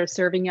those that are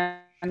serving young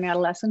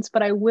adolescents.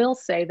 But I will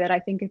say that I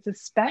think it's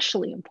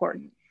especially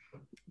important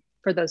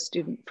for those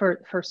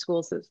for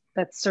schools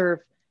that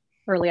serve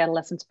early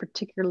adolescents,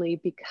 particularly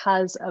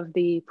because of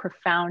the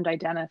profound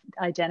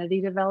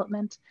identity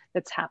development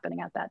that's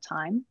happening at that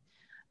time.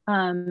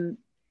 And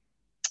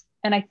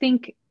I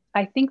think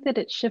that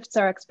it shifts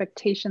our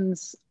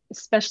expectations,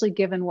 especially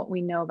given what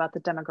we know about the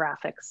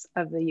demographics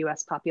of the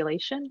US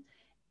population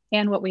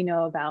and what we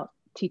know about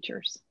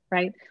teachers,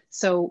 right?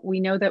 So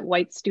we know that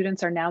white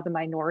students are now the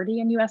minority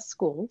in US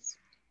schools,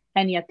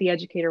 and yet the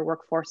educator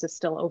workforce is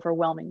still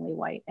overwhelmingly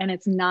white, and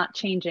it's not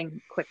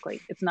changing quickly.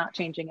 It's not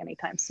changing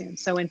anytime soon.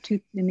 So in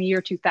the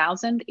year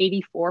 2000,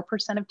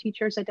 84% of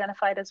teachers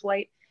identified as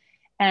white,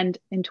 and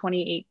in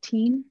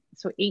 2018,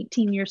 so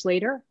 18 years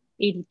later,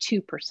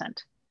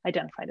 82%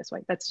 identified as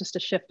white. That's just a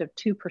shift of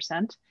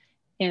 2%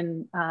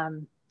 in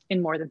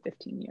more than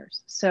 15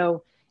 years.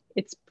 So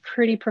it's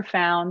pretty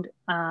profound,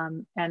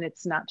 and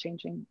it's not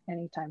changing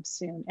anytime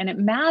soon. And it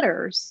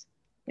matters.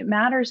 It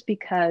matters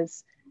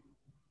because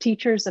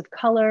teachers of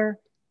color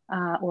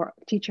or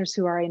teachers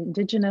who are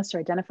Indigenous or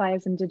identify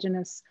as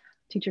Indigenous,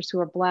 teachers who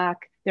are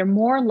Black, they're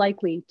more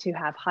likely to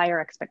have higher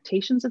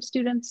expectations of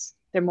students.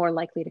 They're more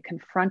likely to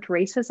confront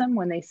racism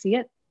when they see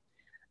it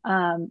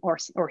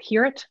or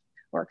hear it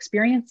or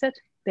experience it.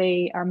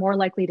 They are more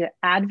likely to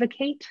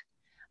advocate.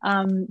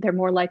 They're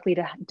more likely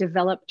to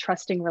develop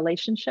trusting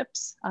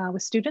relationships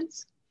with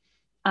students.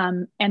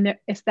 And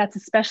that's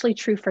especially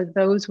true for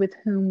those with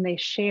whom they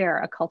share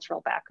a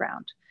cultural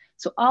background.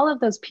 So all of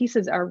those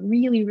pieces are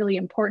really, really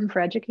important for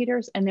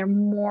educators, and they're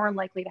more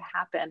likely to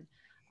happen.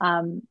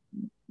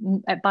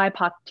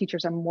 BIPOC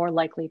teachers are more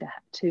likely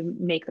to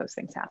make those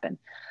things happen.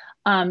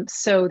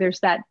 So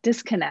there's that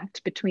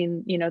disconnect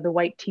between, the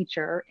white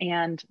teacher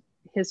and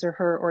his or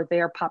her or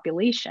their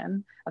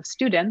population of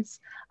students.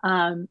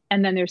 And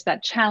then there's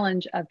that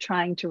challenge of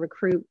trying to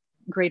recruit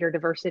greater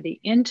diversity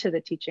into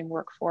the teaching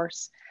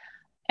workforce.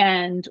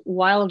 And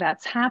while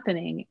that's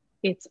happening,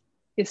 it's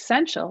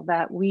essential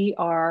that we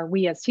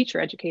as teacher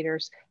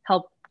educators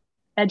help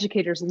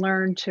educators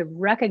learn to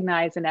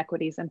recognize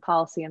inequities in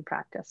policy and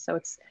practice. So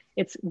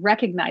it's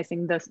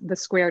recognizing the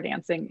square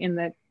dancing in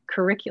the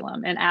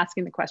curriculum and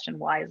asking the question,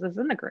 why is this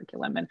in the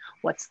curriculum? And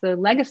what's the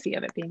legacy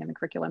of it being in the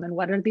curriculum? And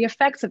what are the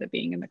effects of it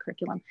being in the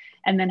curriculum?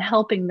 And then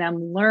helping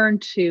them learn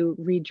to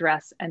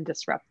redress and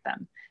disrupt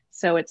them.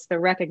 So it's the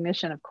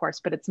recognition, of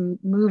course, but it's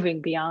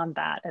moving beyond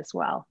that as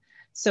well.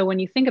 So when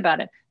you think about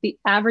it, the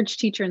average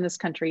teacher in this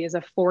country is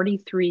a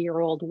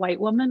 43-year-old white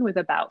woman with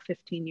about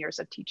 15 years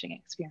of teaching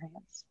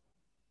experience.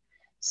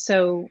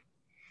 So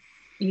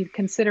you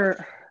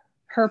consider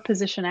her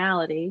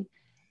positionality,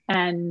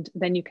 and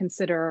then you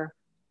consider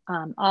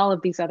all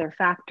of these other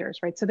factors,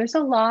 right? So there's a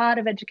lot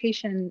of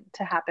education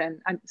to happen.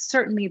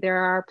 Certainly there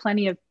are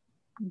plenty of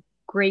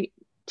great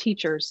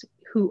teachers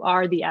who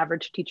are the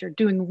average teacher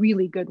doing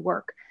really good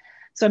work.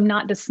 So I'm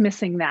not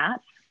dismissing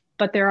that,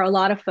 but there are a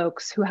lot of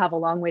folks who have a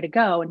long way to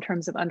go in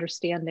terms of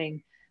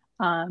understanding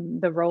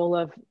the role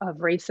of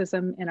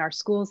racism in our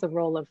schools, the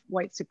role of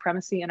white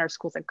supremacy in our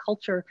schools and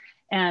culture.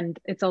 And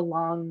it's a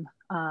long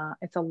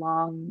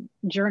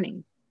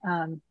journey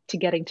to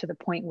getting to the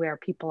point where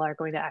people are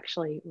going to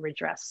actually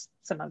redress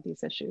some of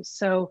these issues.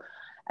 So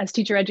as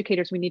teacher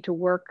educators, we need to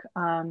work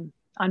on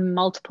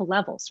multiple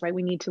levels, right?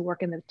 We need to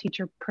work in the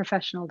teacher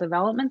professional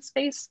development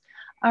space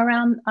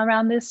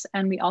around this.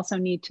 And we also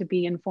need to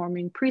be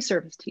informing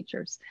pre-service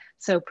teachers.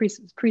 So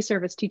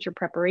pre-service teacher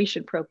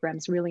preparation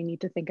programs really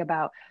need to think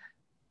about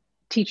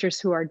teachers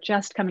who are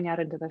just coming out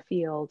into the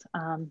field.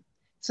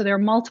 So there are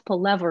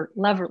multiple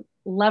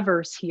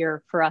levers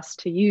here for us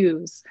to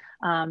use,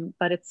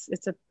 but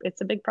it's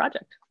a big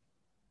project.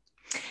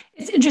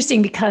 It's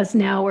interesting because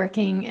now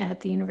working at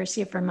the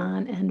University of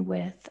Vermont and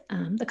with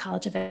the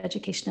College of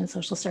Education and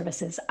Social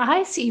Services,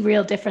 I see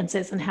real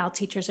differences in how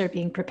teachers are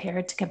being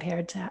prepared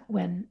compared to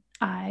when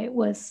I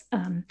was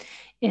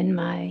in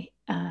my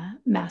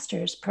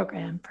master's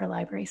program for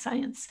library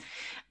science.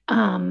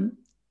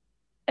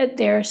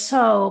 There's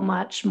so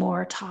much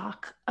more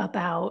talk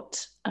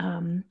about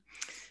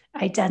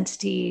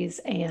identities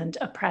and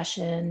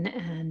oppression,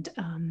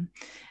 and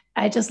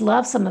I just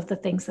love some of the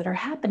things that are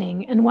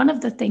happening. And one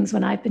of the things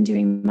when I've been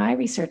doing my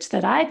research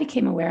that I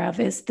became aware of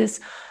is this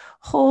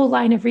whole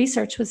line of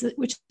research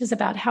which is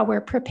about how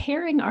we're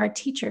preparing our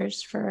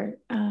teachers for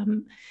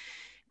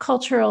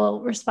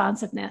cultural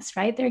responsiveness,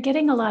 right? They're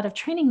getting a lot of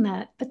training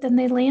but then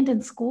they land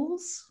in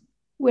schools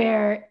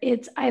where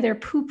it's either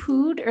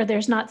poo-pooed or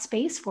there's not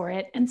space for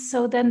it. And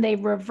so then they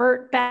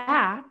revert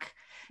back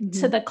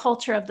to the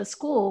culture of the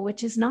school,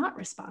 which is not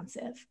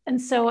responsive.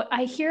 And so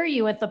I hear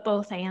you at the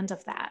both end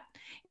of that.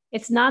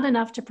 It's not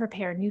enough to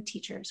prepare new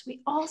teachers.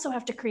 We also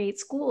have to create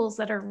schools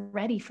that are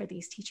ready for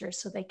these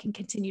teachers so they can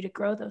continue to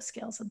grow those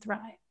skills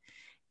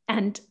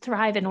and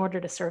thrive in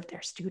order to serve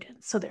their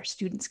students so their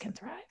students can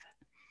thrive.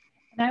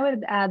 And I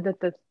would add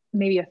that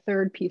maybe a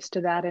third piece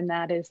to that, and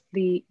that is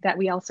that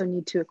we also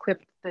need to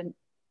equip the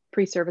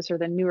pre-service or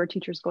the newer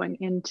teachers going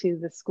into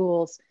the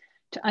schools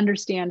to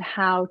understand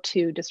how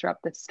to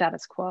disrupt the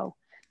status quo.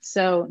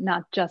 So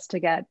not just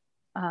to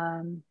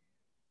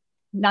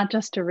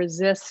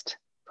resist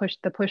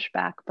the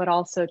pushback, but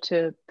also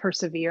to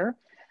persevere.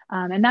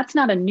 And that's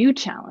not a new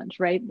challenge,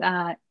 right?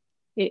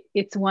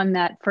 It's one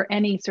that for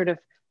any sort of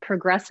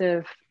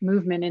progressive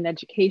movement in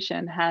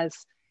education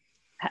has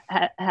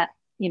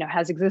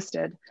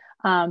existed.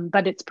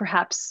 But it's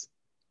perhaps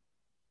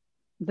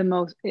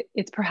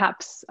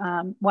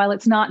while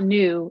it's not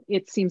new,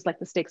 it seems like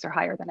the stakes are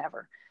higher than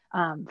ever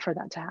for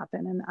that to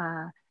happen. And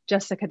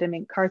Jessica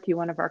DeMcCarthy,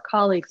 one of our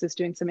colleagues, is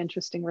doing some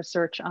interesting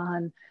research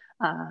on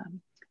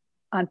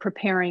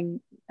preparing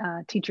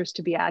teachers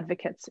to be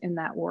advocates in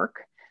that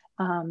work.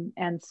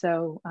 And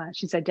so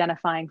she's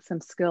identifying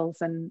some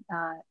skills and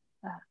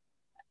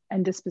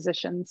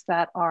dispositions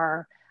that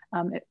are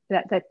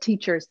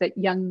that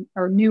young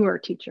or newer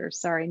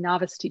teachers,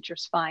 novice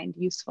teachers find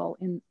useful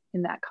in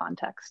that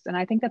context. And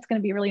I think that's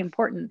going to be really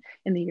important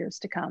in the years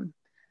to come.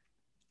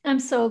 I'm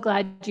so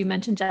glad you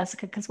mentioned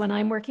Jessica, because when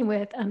I'm working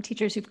with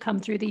teachers who've come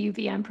through the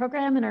UVM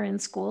program and are in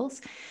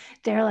schools,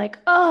 they're like,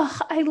 oh,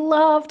 I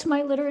loved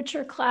my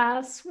literature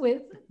class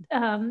with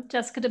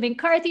Jessica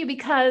DeMcCarthy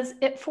because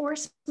it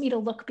forced me to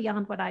look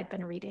beyond what I'd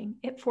been reading.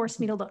 It forced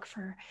me to look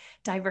for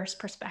diverse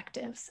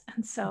perspectives.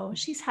 And so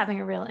she's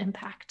having a real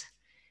impact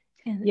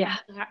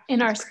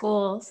in our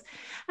schools.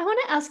 I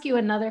want to ask you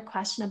another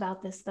question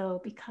about this,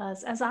 though,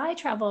 because as I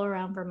travel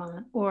around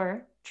Vermont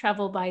or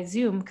travel by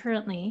Zoom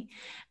currently,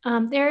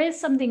 there is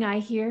something I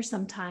hear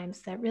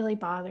sometimes that really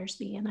bothers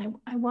me. And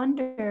I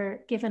wonder,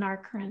 given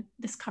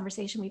this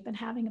conversation we've been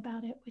having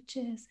about it, which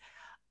is,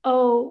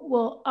 oh,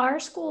 well, our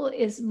school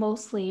is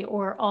mostly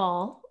or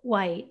all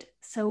white,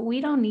 so we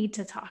don't need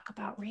to talk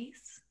about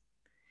race.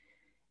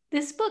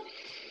 This book,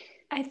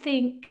 I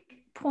think,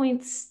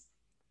 points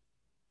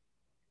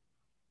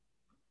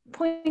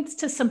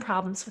to some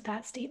problems with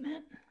that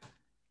statement.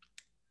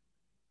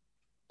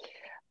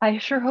 I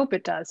sure hope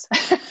it does,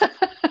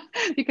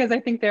 because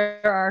I think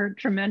there are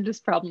tremendous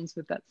problems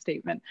with that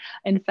statement.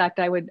 In fact,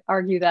 I would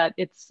argue that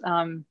it's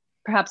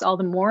perhaps all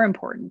the more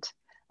important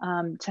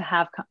to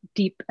have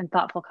deep and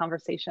thoughtful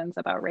conversations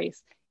about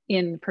race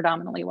in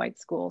predominantly white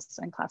schools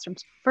and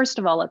classrooms. First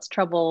of all, let's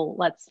trouble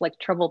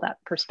that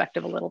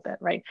perspective a little bit,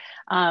 right?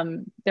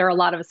 There are a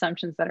lot of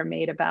assumptions that are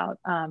made about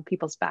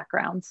people's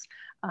backgrounds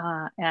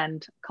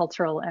and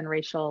cultural and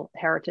racial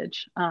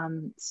heritage.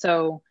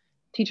 So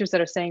teachers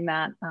that are saying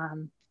that,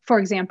 for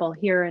example,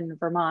 here in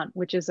Vermont,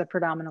 which is a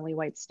predominantly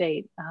white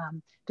state,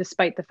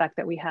 despite the fact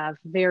that we have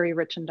very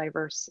rich and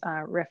diverse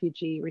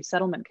refugee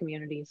resettlement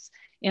communities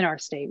in our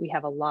state, we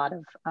have a lot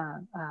of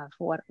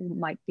what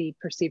might be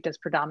perceived as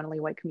predominantly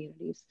white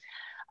communities.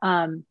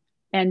 And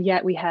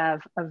yet we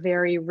have a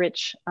very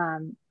rich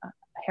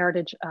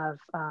heritage of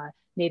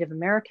Native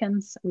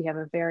Americans. We have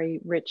a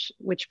very rich,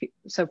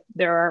 so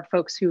there are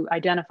folks who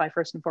identify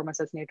first and foremost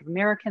as Native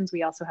Americans.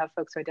 We also have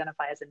folks who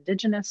identify as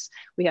Indigenous.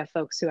 We have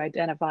folks who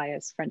identify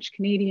as French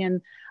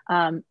Canadian.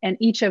 And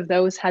each of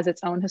those has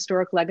its own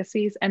historic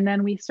legacies. And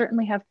then we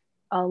certainly have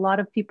a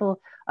lot of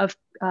people of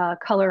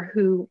color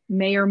who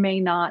may or may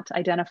not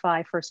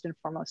identify first and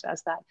foremost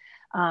as that.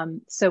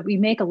 So we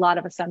make a lot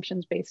of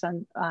assumptions based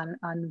on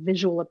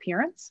visual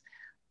appearance.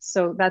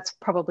 So that's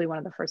probably one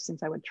of the first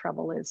things I would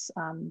trouble is,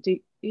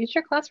 is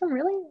your classroom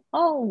really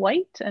all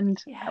white?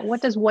 And Yes.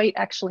 What does white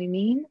actually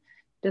mean?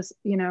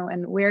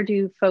 And where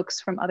do folks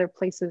from other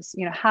places,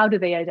 how do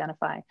they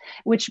identify?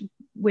 Which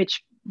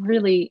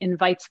really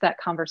invites that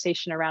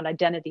conversation around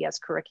identity as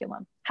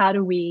curriculum. How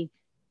do we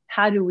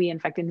in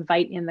fact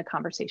invite in the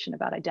conversation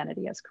about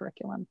identity as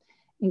curriculum,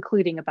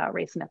 including about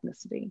race and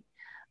ethnicity?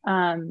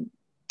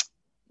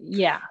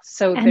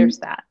 So there's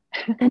that.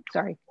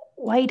 Sorry.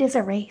 White is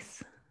a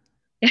race.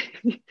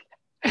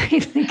 I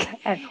think,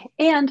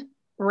 and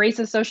race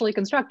is socially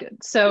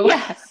constructed. So,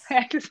 yes.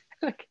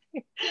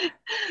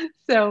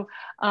 So,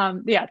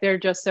 there are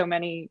just so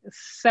many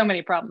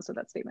problems with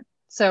that statement.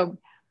 So,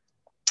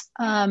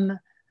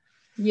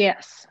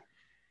 yes,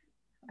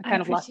 I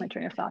kind of lost my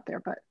train of thought there,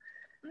 but.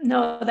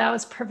 No, that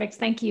was perfect.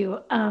 Thank you.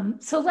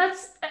 So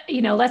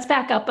let's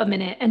back up a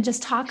minute and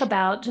just talk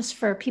about, just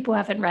for people who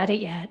haven't read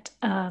it yet,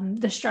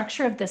 the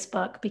structure of this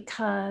book,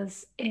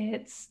 because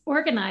it's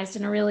organized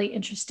in a really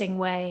interesting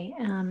way.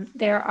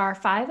 There are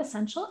 5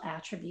 essential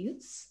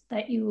attributes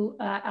that you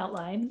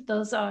outline.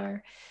 Those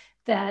are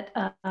that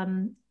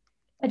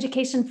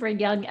education for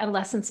young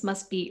adolescents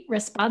must be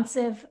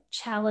responsive,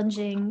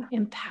 challenging,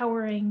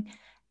 empowering,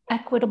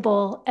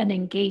 equitable, and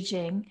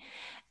engaging.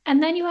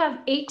 And then you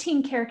have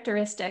 18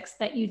 characteristics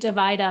that you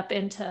divide up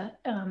into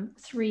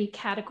 3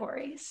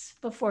 categories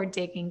before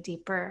digging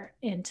deeper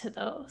into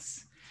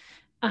those.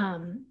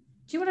 Do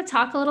you want to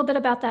talk a little bit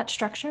about that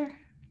structure?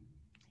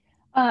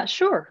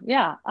 Sure,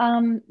 yeah.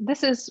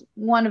 This is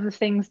one of the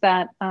things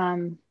that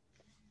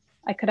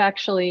I could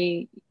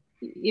actually,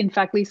 in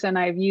fact, Lisa and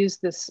I have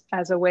used this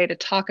as a way to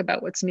talk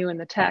about what's new in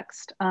the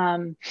text.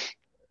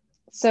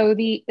 So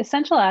the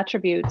essential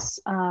attributes,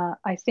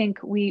 I think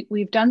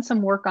we've done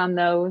some work on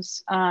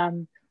those.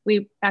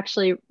 We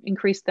actually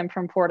increased them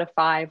from 4 to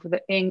 5.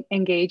 The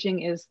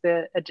engaging is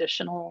the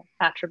additional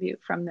attribute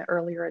from the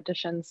earlier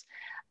editions.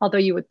 Although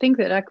you would think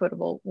that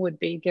equitable would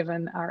be,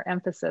 given our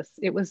emphasis,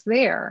 it was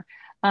there.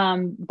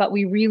 But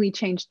we really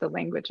changed the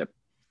language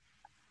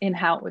in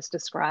how it was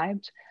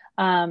described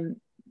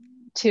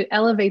to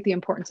elevate the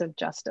importance of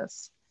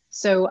justice.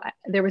 So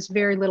there was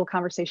very little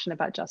conversation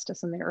about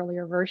justice in the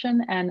earlier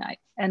version.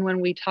 And when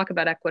we talk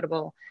about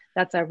equitable,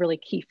 that's a really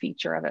key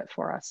feature of it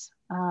for us.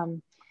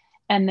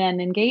 And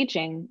then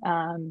engaging,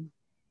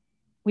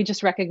 we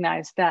just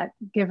recognize that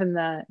given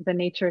the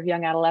nature of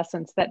young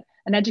adolescents, that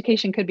an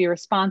education could be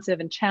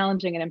responsive and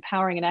challenging and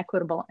empowering and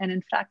equitable, and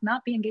in fact,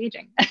 not be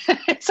engaging.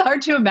 It's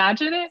hard to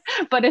imagine it,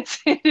 but it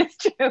is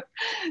true.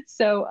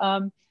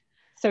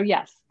 So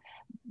yes.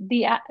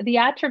 The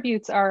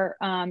attributes are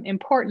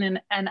important,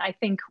 and I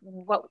think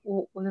what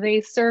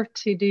they serve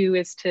to do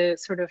is to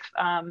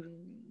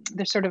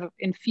they're sort of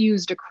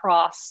infused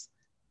across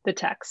the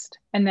text,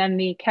 and then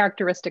the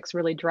characteristics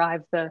really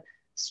drive the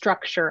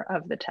structure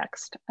of the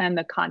text and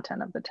the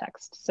content of the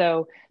text.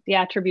 So the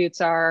attributes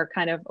are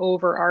kind of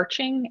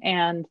overarching,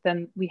 and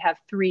then we have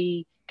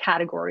 3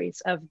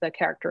 categories of the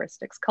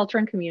characteristics: culture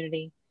and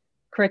community,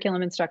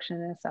 curriculum,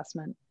 instruction and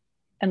assessment,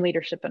 and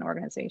leadership and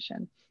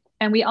organization.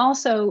 And we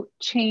also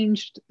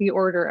changed the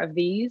order of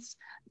these,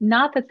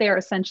 not that they're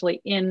essentially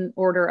in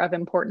order of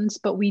importance,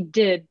 but we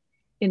did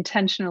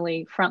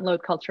intentionally front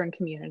load culture and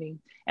community.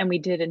 And we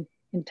did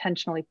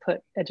intentionally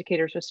put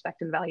educators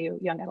respect and value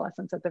young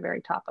adolescents at the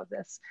very top of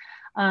this.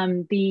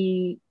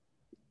 The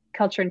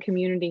culture and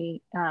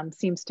community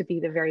seems to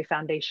be the very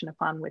foundation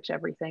upon which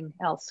everything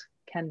else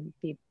can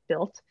be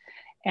built.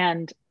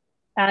 And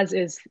as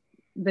is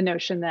the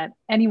notion that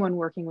anyone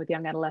working with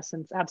young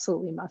adolescents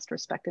absolutely must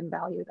respect and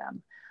value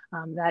them.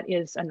 That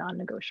is a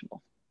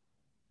non-negotiable.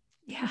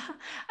 Yeah,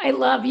 I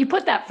love, you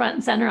put that front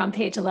and center on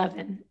page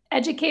 11.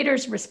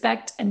 Educators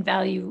respect and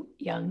value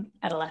young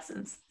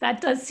adolescents.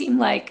 That does seem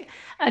like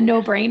a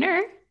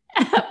no-brainer,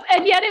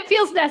 and yet it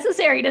feels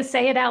necessary to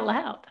say it out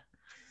loud.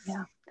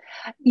 Yeah.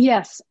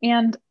 Yes,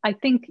 and I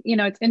think,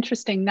 it's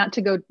interesting not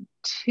to go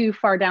too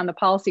far down the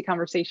policy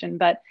conversation,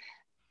 but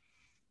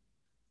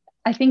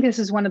I think this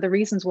is one of the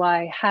reasons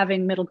why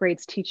having middle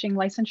grades teaching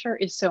licensure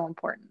is so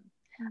important,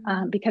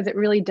 because it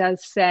really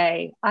does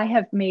say, I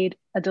have made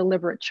a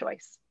deliberate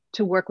choice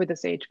to work with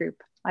this age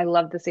group. I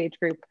love this age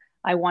group.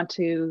 I want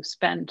to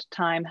spend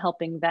time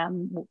helping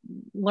them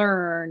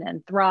learn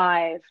and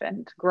thrive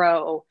and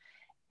grow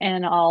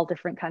in all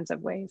different kinds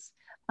of ways.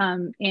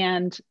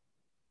 And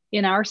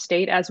in our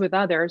state, as with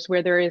others,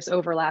 where there is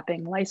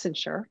overlapping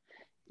licensure,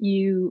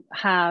 you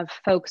have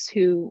folks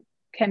who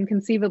can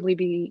conceivably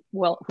be,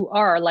 well, who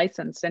are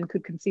licensed and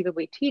could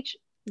conceivably teach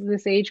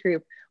this age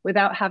group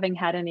without having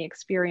had any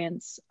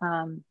experience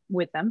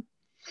with them.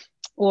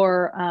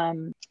 Or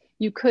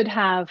you could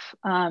have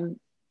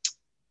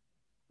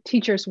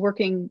teachers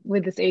working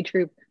with this age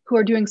group who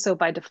are doing so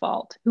by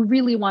default, who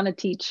really want to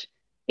teach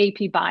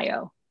AP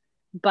Bio,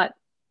 but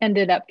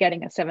ended up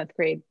getting a 7th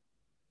grade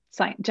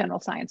general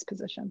science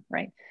position,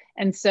 right?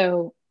 And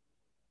so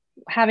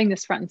having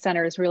this front and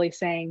center is really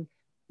saying,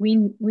 we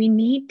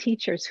need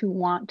teachers who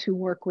want to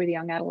work with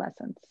young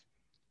adolescents.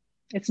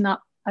 It's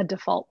not a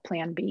default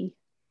plan B.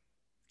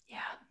 Yeah.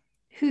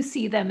 Who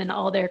see them in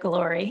all their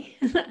glory.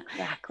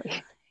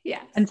 Exactly.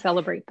 Yes. And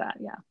celebrate that.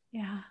 Yeah.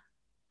 Yeah.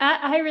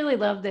 I really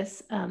love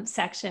this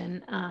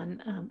section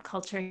on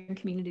culture and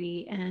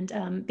community.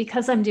 And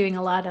because I'm doing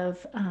a lot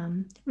of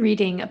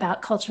reading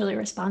about culturally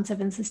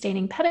responsive and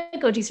sustaining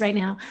pedagogies right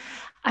now,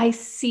 I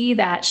see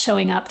that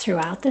showing up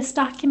throughout this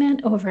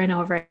document over and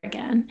over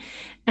again.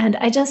 And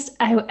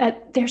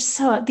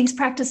these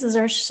practices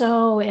are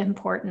so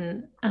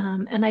important.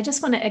 And I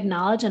just want to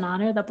acknowledge and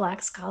honor the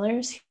Black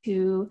scholars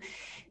who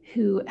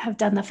have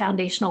done the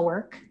foundational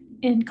work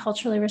in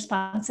culturally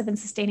responsive and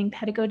sustaining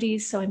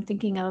pedagogies. So I'm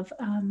thinking of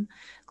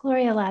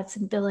Gloria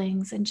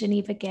Ladson-Billings and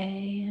Geneva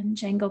Gay and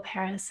Django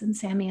Paris and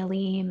Sammy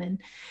Aleem. And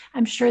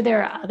I'm sure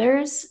there are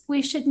others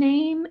we should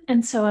name.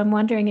 And so I'm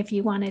wondering if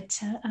you wanted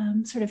to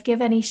sort of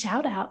give any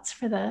shout outs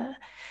for the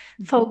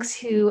folks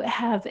who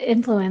have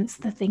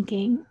influenced the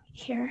thinking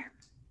here.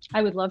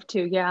 I would love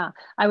to, yeah.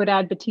 I would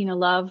add Bettina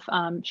Love.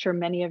 I'm sure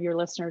many of your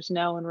listeners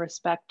know and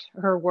respect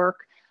her work.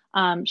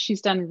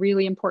 She's done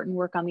really important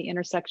work on the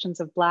intersections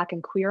of Black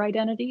and queer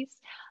identities,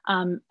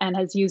 and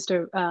has used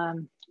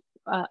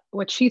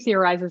what she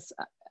theorizes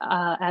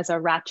as a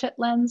ratchet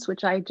lens,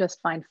 which I just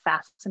find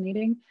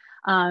fascinating.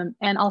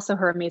 And also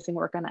her amazing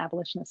work on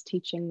abolitionist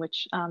teaching,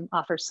 which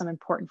offers some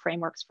important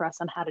frameworks for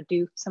us on how to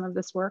do some of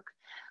this work.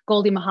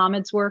 Goldie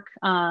Muhammad's work,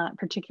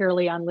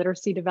 particularly on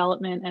literacy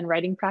development and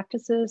writing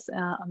practices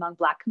among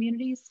Black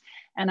communities.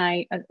 And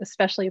I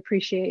especially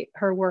appreciate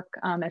her work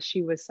as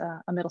she was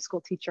a middle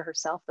school teacher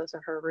herself. Those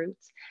are her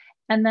roots.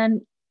 And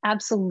then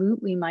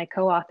absolutely my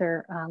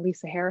co-author,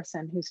 Lisa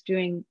Harrison, who's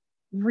doing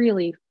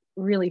really,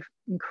 really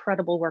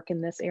incredible work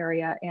in this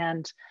area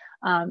and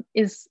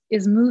is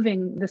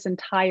moving this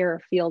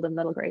entire field of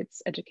middle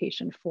grades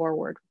education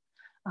forward.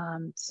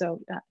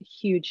 So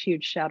huge,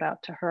 huge shout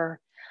out to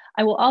her.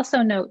 I will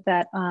also note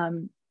that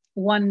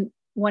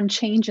one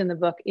change in the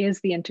book is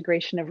the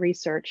integration of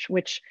research,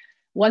 which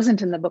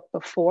wasn't in the book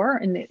before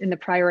in the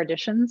prior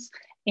editions.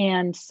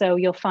 And so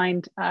you'll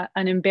find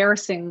an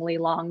embarrassingly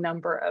long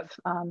number of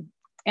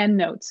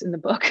endnotes in the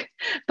book,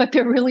 but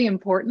they're really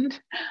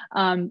important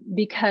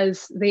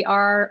because they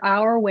are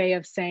our way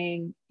of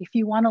saying, if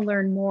you want to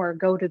learn more,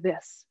 go to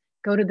this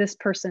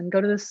person,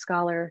 go to this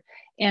scholar.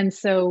 And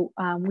so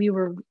we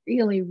were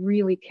really,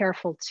 really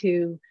careful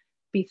to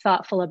be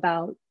thoughtful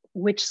about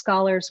which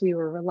scholars we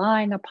were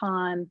relying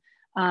upon,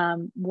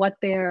 what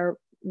their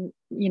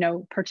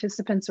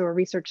participants or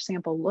research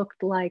sample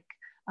looked like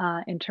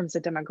in terms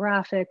of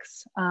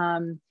demographics,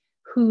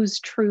 whose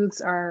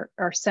truths are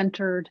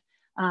centered.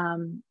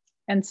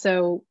 And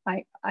so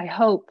I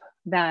hope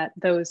that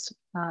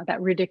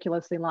that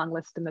ridiculously long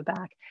list in the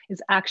back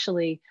is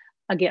actually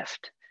a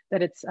gift,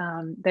 that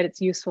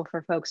it's useful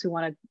for folks who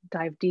want to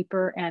dive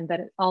deeper, and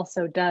that it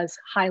also does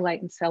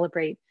highlight and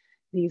celebrate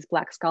these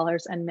Black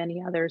scholars and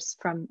many others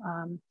from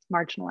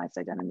marginalized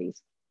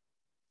identities.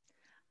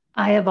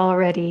 I have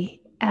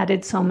already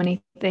added so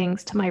many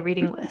things to my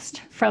reading list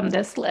from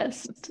this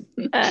list.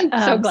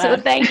 So glad. So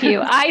thank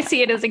you. I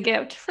see it as a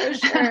gift for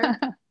sure.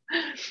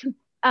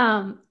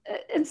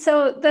 And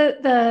so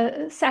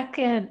the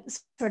second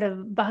sort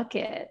of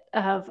bucket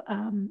of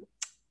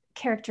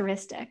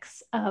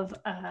characteristics of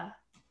a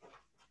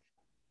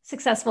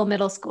successful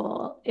middle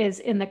school is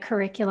in the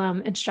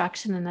curriculum,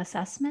 instruction, and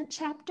assessment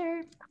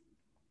chapter.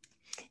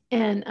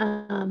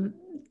 And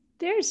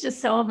there's just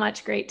so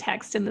much great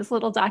text in this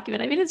little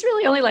document. I mean, it's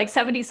really only like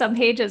 70 some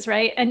pages,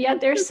 right? And yet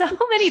there's so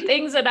many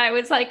things that I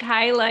was like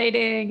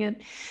highlighting and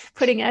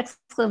putting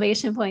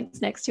exclamation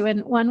points next to.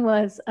 And one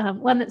was,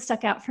 one that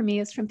stuck out for me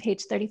is from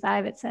page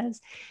 35. It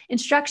says,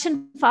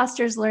 instruction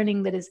fosters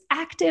learning that is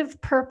active,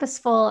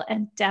 purposeful,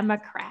 and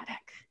democratic.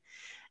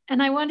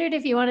 And I wondered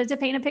if you wanted to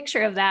paint a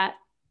picture of that.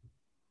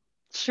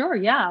 Sure,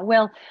 yeah.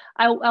 Well,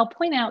 I'll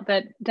point out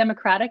that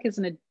democratic is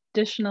an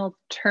additional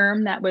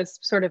term that was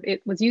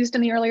it was used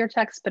in the earlier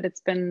text, but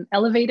it's been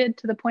elevated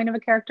to the point of a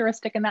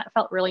characteristic, and that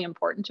felt really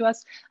important to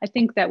us. I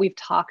think that we've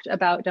talked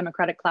about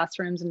democratic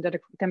classrooms and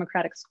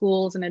democratic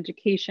schools and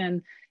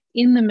education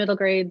in the middle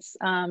grades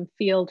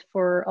field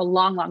for a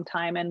long, long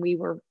time. And we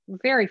were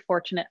very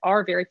fortunate,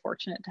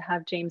 to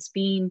have James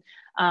Bean,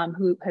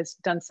 who has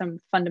done some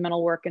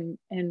fundamental work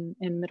in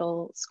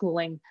middle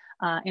schooling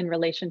in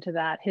relation to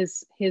that.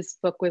 His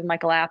book with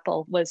Michael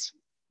Apple was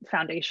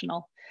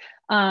foundational.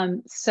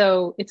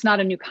 So it's not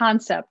a new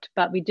concept,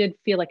 but we did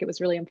feel like it was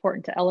really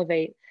important to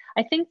elevate.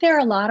 I think there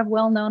are a lot of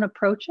well-known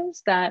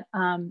approaches that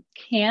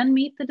can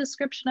meet the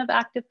description of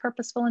active,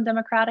 purposeful, and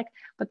democratic,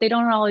 but they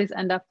don't always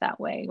end up that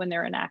way when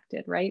they're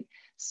enacted, right?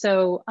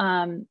 So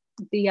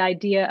the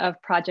idea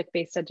of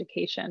project-based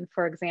education,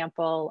 for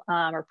example,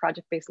 or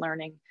project-based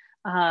learning,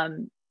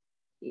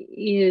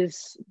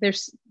 is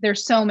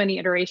there's so many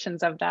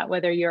iterations of that,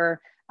 whether you're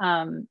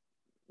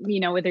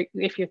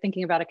if you're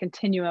thinking about a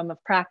continuum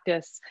of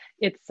practice,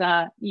 it's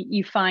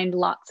you find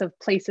lots of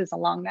places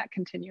along that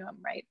continuum,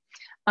 right?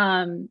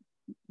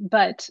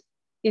 But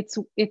it's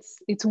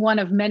one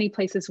of many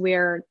places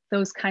where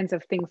those kinds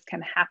of things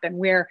can happen,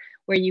 where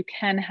you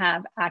can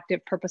have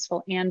active,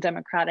 purposeful, and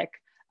democratic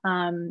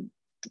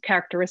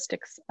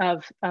characteristics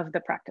of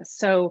the practice.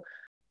 So,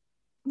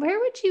 where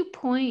would you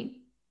point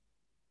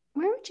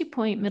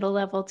middle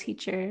level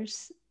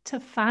teachers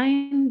to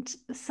find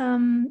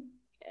some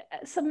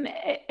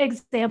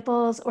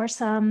examples or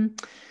some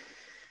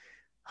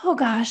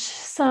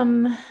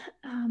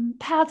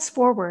paths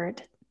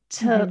forward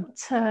to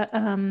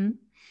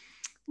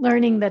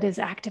learning that is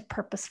active,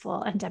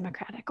 purposeful, and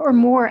democratic, or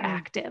more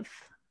active,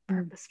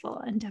 purposeful,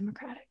 and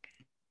democratic?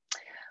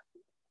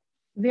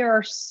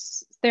 There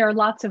are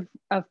lots of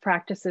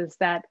practices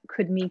that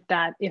could meet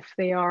that if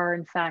they are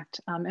in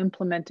fact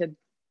implemented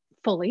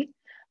fully.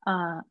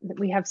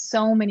 We have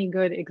so many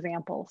good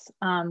examples: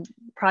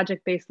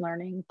 project-based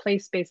learning,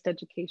 place-based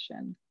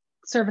education,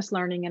 service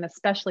learning, and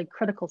especially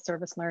critical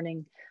service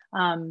learning,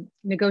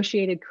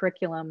 negotiated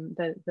curriculum,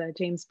 the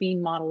James Bean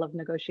model of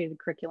negotiated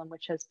curriculum,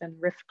 which has been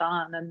riffed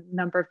on a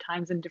number of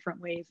times in different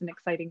ways and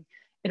exciting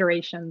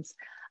iterations.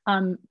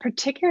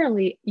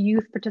 Particularly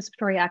youth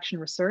participatory action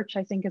research,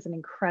 I think, is an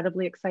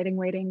incredibly exciting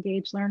way to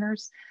engage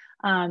learners.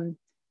 And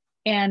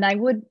I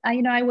would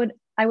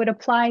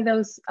apply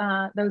those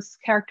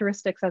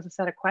characteristics as a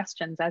set of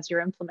questions as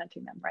you're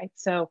implementing them, right?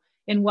 So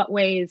in what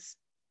ways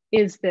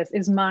is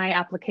my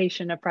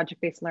application of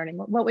project-based learning?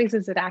 What ways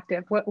is it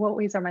active? What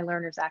ways are my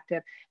learners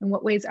active? And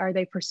what ways are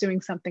they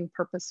pursuing something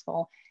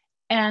purposeful?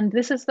 And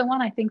this is the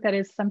one I think that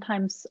is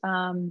sometimes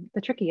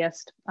the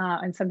trickiest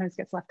and sometimes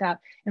gets left out.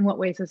 In what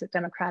ways is it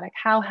democratic?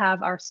 How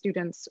have our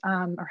students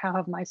or how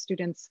have my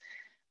students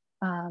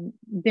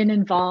been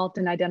involved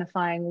in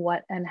identifying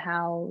what and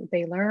how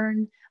they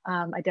learn,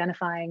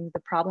 identifying the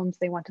problems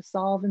they want to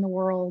solve in the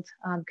world,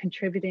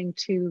 contributing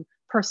to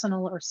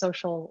personal or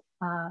social,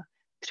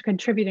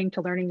 contributing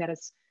to learning that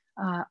is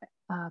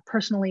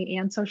personally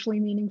and socially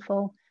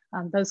meaningful.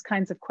 Those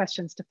kinds of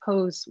questions to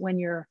pose when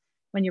you're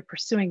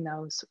pursuing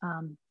those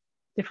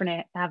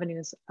different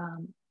avenues,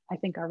 I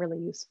think are really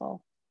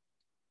useful.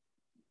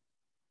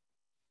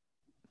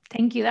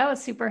 Thank you. That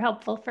was super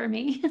helpful for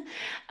me.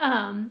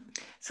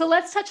 So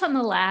let's touch on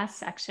the last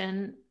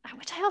section,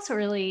 which I also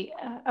really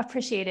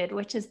appreciated,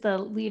 which is the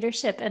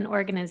leadership and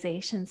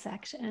organization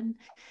section.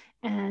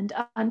 And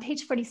on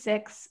page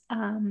 46,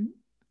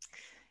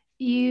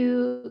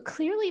 you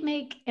clearly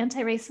make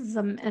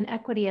anti-racism and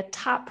equity a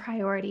top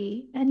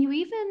priority, and you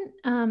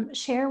even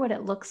share what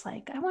it looks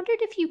like. I wondered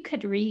if you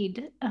could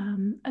read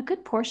a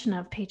good portion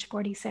of page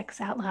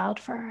 46 out loud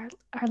for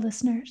our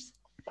listeners.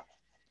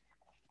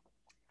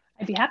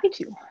 I'd be happy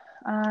to.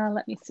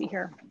 Let me see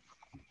here.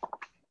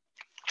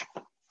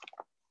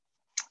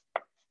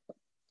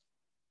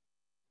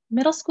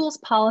 Middle school's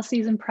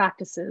policies and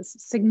practices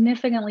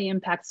significantly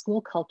impact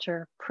school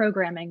culture,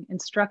 programming,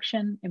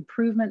 instruction,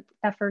 improvement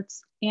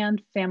efforts,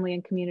 and family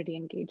and community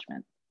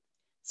engagement.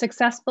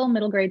 Successful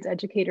middle grades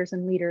educators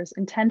and leaders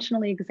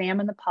intentionally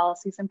examine the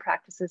policies and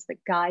practices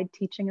that guide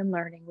teaching and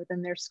learning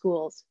within their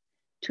schools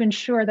to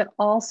ensure that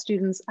all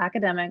students'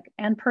 academic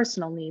and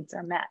personal needs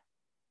are met.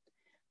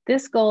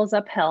 This goal is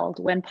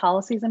upheld when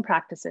policies and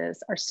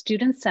practices are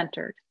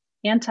student-centered,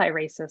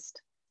 anti-racist,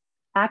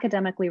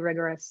 academically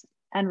rigorous,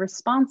 and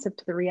responsive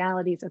to the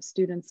realities of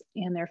students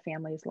and their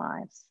families'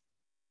 lives.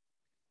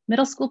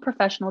 Middle school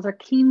professionals are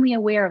keenly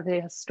aware of the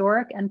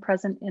historic and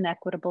present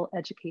inequitable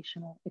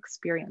educational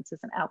experiences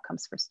and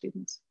outcomes for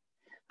students,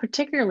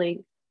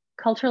 particularly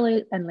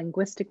culturally and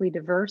linguistically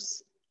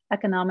diverse,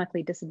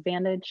 economically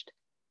disadvantaged,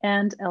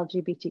 and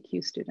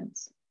LGBTQ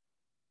students.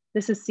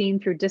 This is seen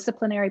through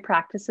disciplinary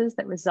practices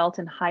that result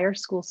in higher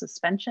school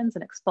suspensions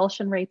and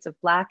expulsion rates of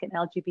Black and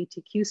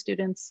LGBTQ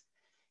students,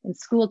 in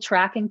school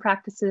tracking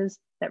practices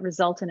that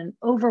result in an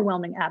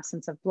overwhelming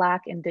absence of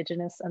Black,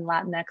 Indigenous, and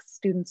Latinx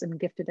students in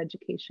gifted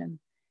education,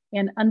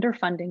 and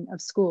underfunding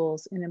of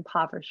schools in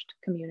impoverished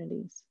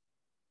communities.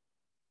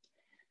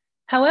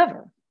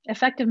 However,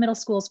 effective middle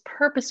schools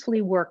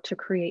purposefully work to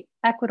create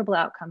equitable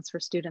outcomes for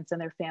students and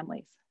their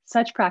families.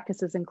 Such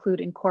practices include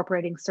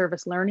incorporating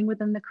service learning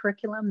within the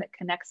curriculum that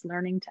connects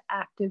learning to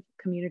active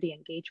community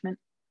engagement,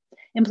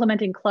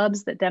 implementing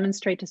clubs that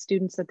demonstrate to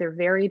students that their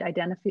varied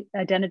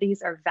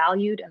identities are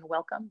valued and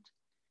welcomed,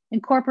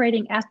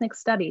 incorporating ethnic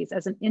studies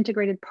as an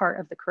integrated part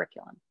of the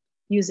curriculum,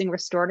 using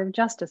restorative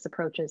justice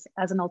approaches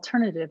as an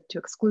alternative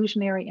to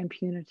exclusionary and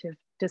punitive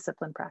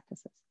discipline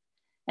practices,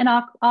 and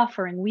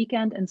offering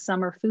weekend and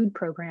summer food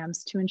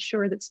programs to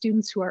ensure that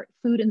students who are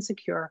food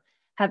insecure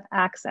have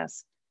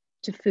access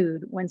to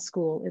food when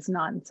school is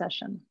not in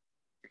session.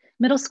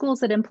 Middle schools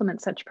that implement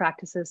such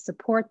practices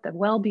support the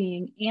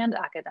well-being and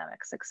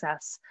academic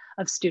success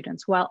of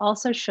students while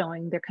also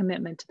showing their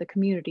commitment to the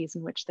communities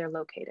in which they're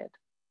located.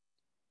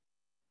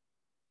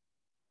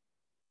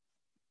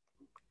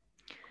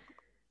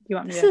 You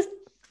want me to?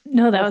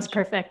 No, that was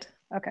perfect.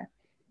 Okay.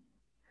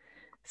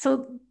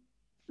 So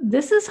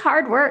this is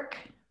hard work.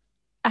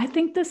 I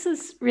think this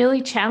is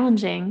really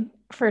challenging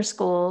for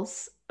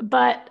schools,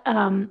 but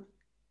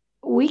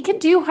we can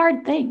do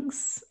hard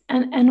things,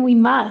 and we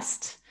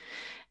must.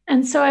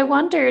 And so I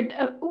wondered,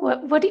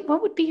 what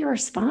would be your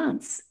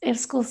response if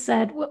school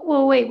said,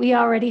 well, wait, we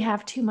already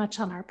have too much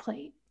on our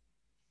plate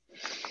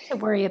to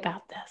worry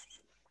about this?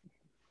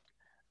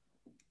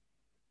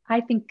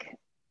 I think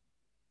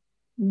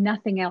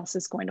nothing else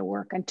is going to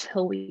work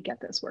until we get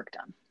this work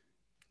done.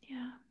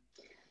 Yeah.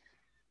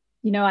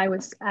 You know, I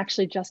was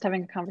actually just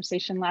having a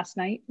conversation last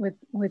night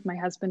with my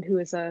husband, who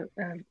is a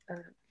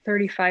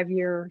 35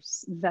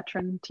 years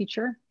veteran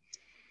teacher.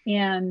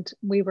 And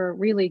we were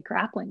really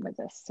grappling with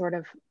this sort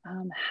of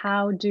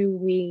how do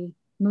we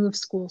move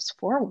schools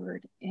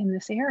forward in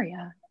this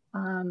area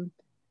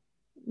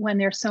when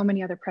there's so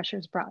many other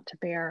pressures brought to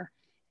bear.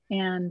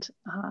 And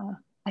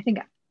I think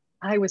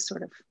I was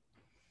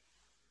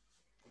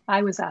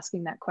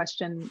asking that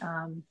question,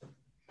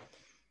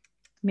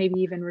 maybe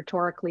even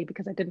rhetorically,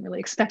 because I didn't really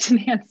expect an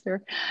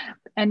answer.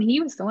 And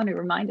he was the one who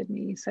reminded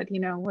me. He said,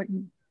 you know, what,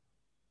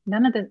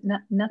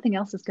 nothing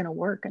else is going to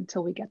work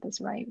until we get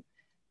this right.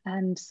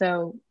 And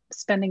so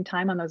spending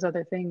time on those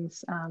other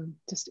things,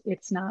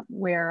 it's not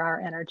where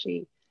our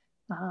energy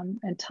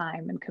and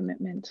time and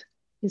commitment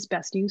is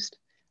best used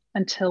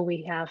until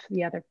we have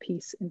the other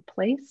piece in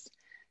place,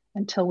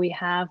 until we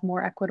have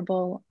more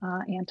equitable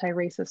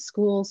anti-racist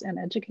schools and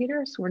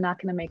educators. We're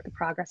not going to make the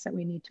progress that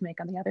we need to make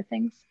on the other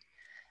things.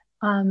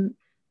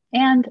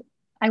 And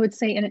I would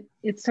say, and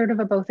it's sort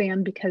of a both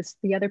and, because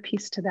the other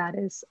piece to that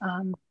is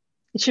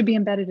it should be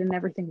embedded in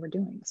everything we're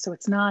doing. So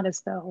it's not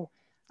as though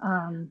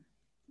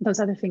those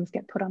other things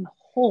get put on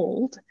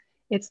hold.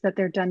 It's that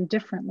they're done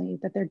differently,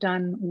 that they're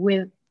done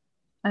with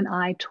an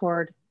eye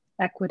toward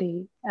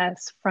equity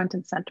as front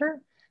and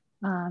center.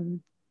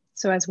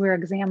 So as we're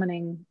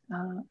examining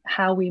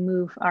how we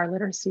move our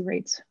literacy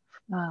rates,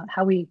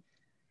 how we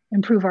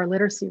improve our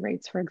literacy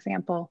rates, for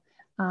example,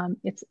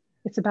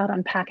 it's about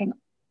unpacking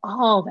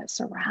all that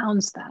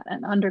surrounds that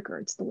and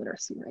undergirds the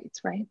literacy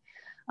rates, right?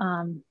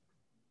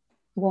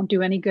 It won't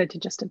do any good to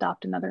just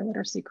adopt another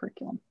literacy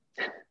curriculum.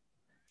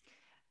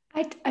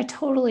 I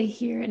totally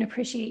hear and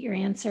appreciate your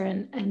answer.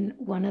 And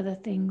one of the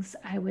things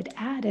I would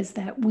add is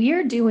that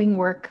we're doing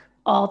work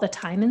all the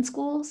time in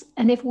schools.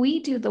 And if we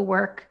do the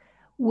work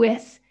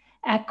with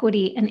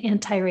equity and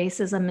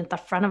anti-racism at the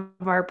front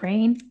of our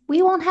brain,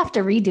 we won't have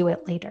to redo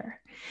it later.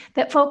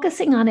 That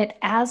focusing on it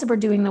as we're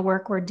doing the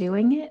work, we're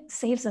doing it,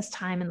 saves us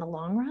time in the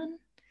long run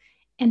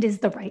and is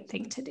the right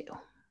thing to do.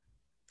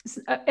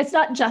 It's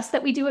not just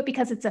that we do it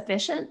because it's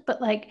efficient,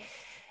 but like,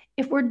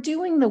 if we're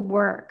doing the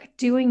work,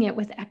 doing it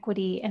with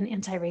equity and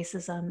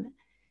anti-racism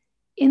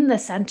in the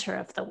center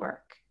of the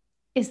work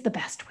is the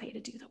best way to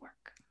do the work.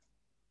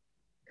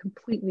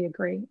 Completely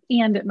agree.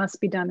 And it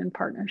must be done in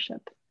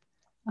partnership.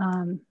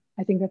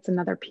 I think that's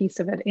another piece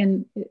of it.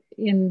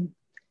 In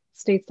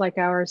states like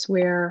ours,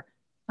 where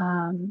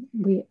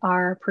we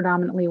are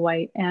predominantly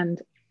white,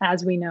 and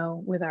as we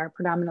know, with our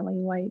predominantly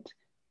white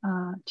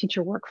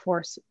teacher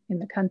workforce in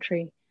the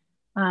country,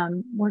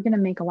 we're going to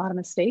make a lot of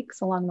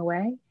mistakes along the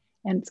way.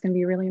 And it's going to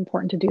be really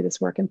important to do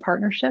this work in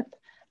partnership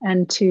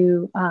and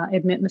to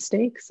admit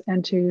mistakes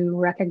and to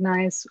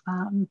recognize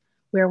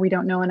where we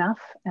don't know enough.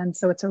 And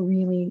so it's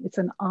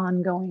an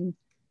ongoing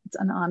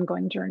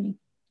journey.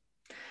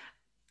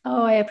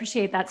 Oh, I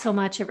appreciate that so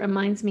much. It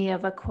reminds me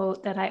of a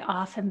quote that I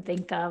often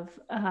think of,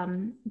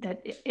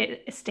 that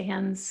it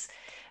stands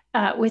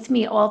with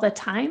me all the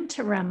time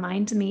to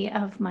remind me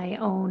of my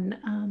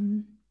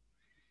own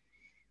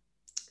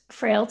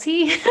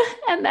frailty.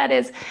 And that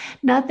is,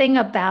 nothing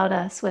about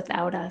us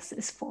without us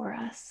is for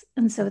us.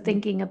 And so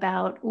thinking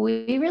about,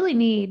 we really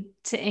need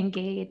to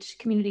engage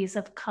communities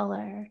of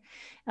color,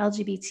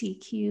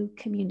 LGBTQ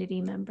community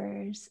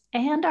members,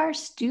 and our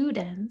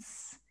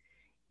students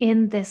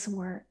in this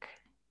work,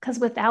 because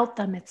without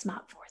them, it's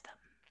not for them.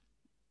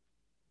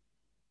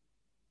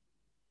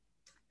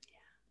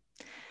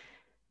 Yeah.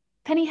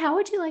 Penny, how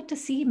would you like to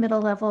see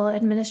middle level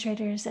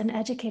administrators and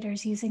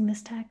educators using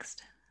this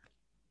text?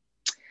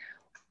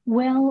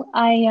 Well,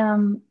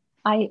 I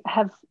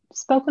have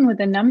spoken with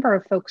a number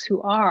of folks who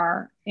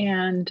are,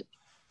 and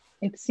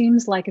it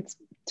seems like it's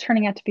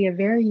turning out to be a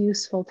very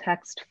useful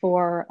text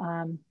for,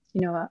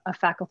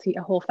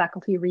 a whole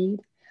faculty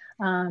read.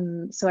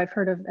 So I've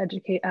heard of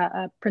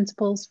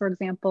principals, for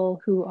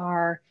example, who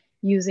are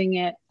using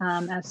it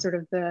as sort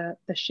of the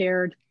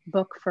shared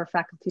book for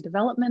faculty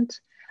development.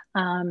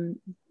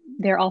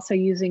 They're also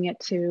using it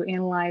to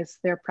analyze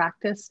their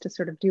practice, to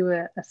sort of do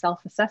a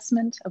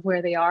self-assessment of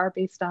where they are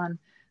based on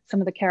some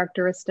of the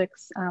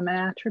characteristics and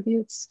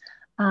attributes.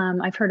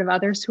 I've heard of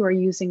others who are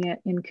using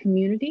it in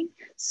community.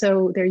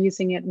 So they're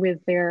using it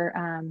with their,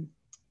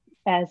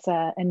 as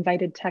an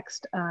invited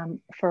text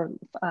for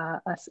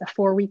a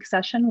 4-week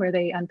session where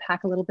they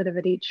unpack a little bit of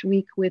it each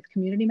week with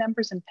community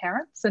members and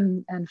parents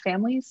and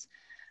families.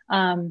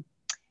 And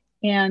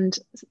it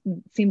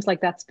seems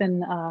like that's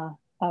been a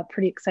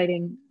pretty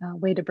exciting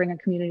way to bring a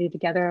community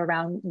together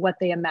around what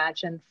they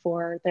imagine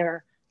for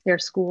their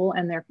school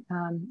and their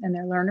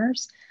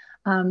learners.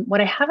 What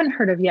I haven't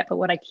heard of yet, but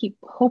what I keep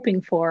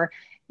hoping for,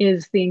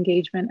 is the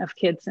engagement of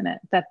kids in it,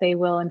 that they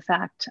will in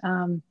fact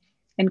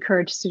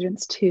encourage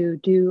students to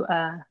do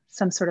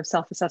some sort of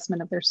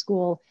self-assessment of their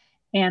school,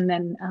 and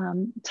then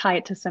tie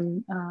it to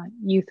some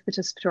youth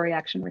participatory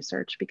action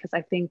research, because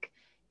I think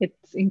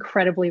it's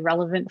incredibly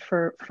relevant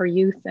for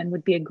youth and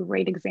would be a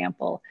great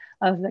example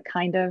of the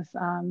kind of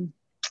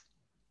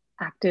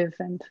active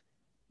and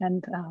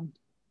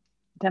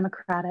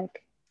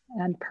democratic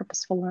and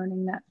purposeful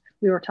learning that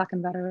we were talking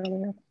about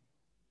earlier.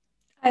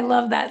 I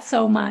love that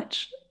so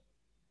much.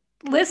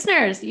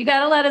 Listeners, you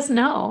got to let us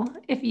know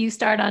if you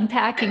start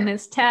unpacking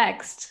this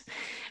text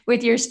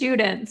with your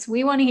students.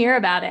 We want to hear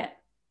about it.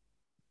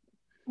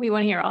 We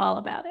want to hear all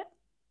about it.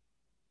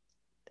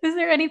 Is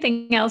there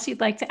anything else you'd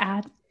like to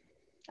add?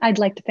 I'd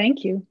like to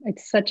thank you.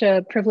 It's such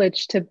a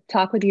privilege to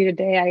talk with you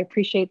today. I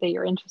appreciate that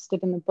you're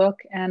interested in the book,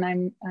 and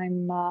I'm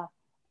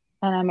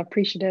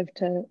appreciative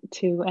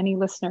to any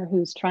listener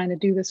who's trying to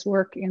do this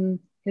work in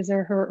his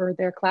or her or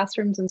their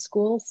classrooms and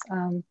schools.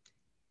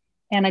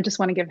 And I just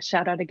want to give a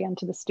shout out again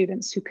to the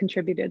students who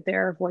contributed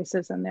their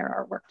voices and their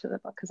artwork to the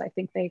book, because I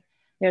think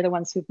they're the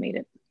ones who've made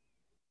it.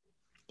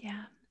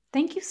 Yeah.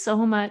 Thank you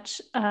so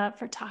much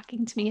for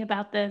talking to me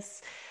about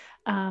this.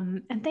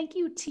 And thank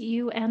you to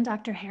you and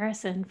Dr.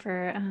 Harrison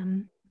for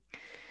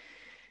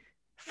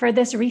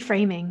this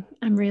reframing.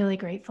 I'm really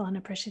grateful and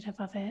appreciative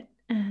of it.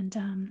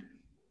 And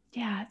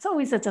yeah, it's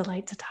always a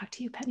delight to talk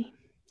to you, Penny.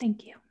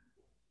 Thank you.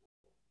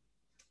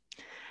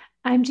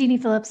 I'm Jeanie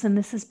Phillips, and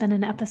this has been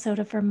an episode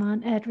of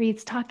Vermont Ed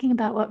Reads, talking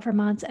about what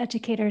Vermont's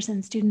educators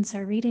and students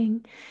are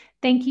reading.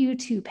 Thank you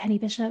to Penny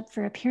Bishop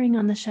for appearing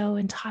on the show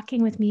and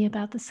talking with me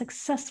about the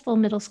Successful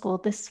Middle School,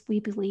 This We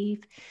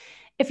Believe.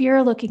 If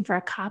you're looking for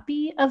a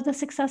copy of The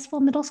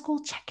Successful Middle School,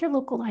 check your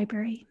local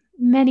library.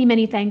 Many,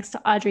 many thanks to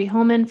Audrey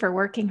Homan for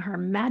working her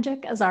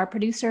magic as our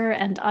producer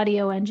and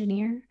audio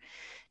engineer.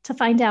 To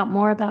find out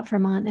more about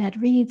Vermont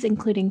Ed Reads,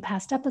 including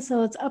past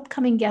episodes,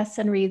 upcoming guests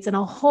and reads, and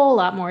a whole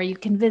lot more, you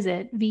can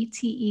visit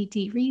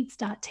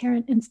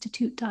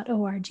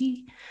vtedreads.tarrantinstitute.org.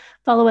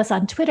 Follow us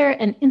on Twitter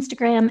and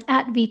Instagram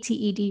at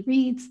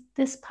vtedreads.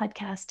 This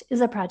podcast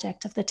is a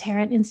project of the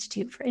Tarrant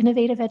Institute for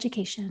Innovative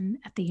Education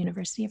at the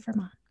University of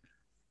Vermont.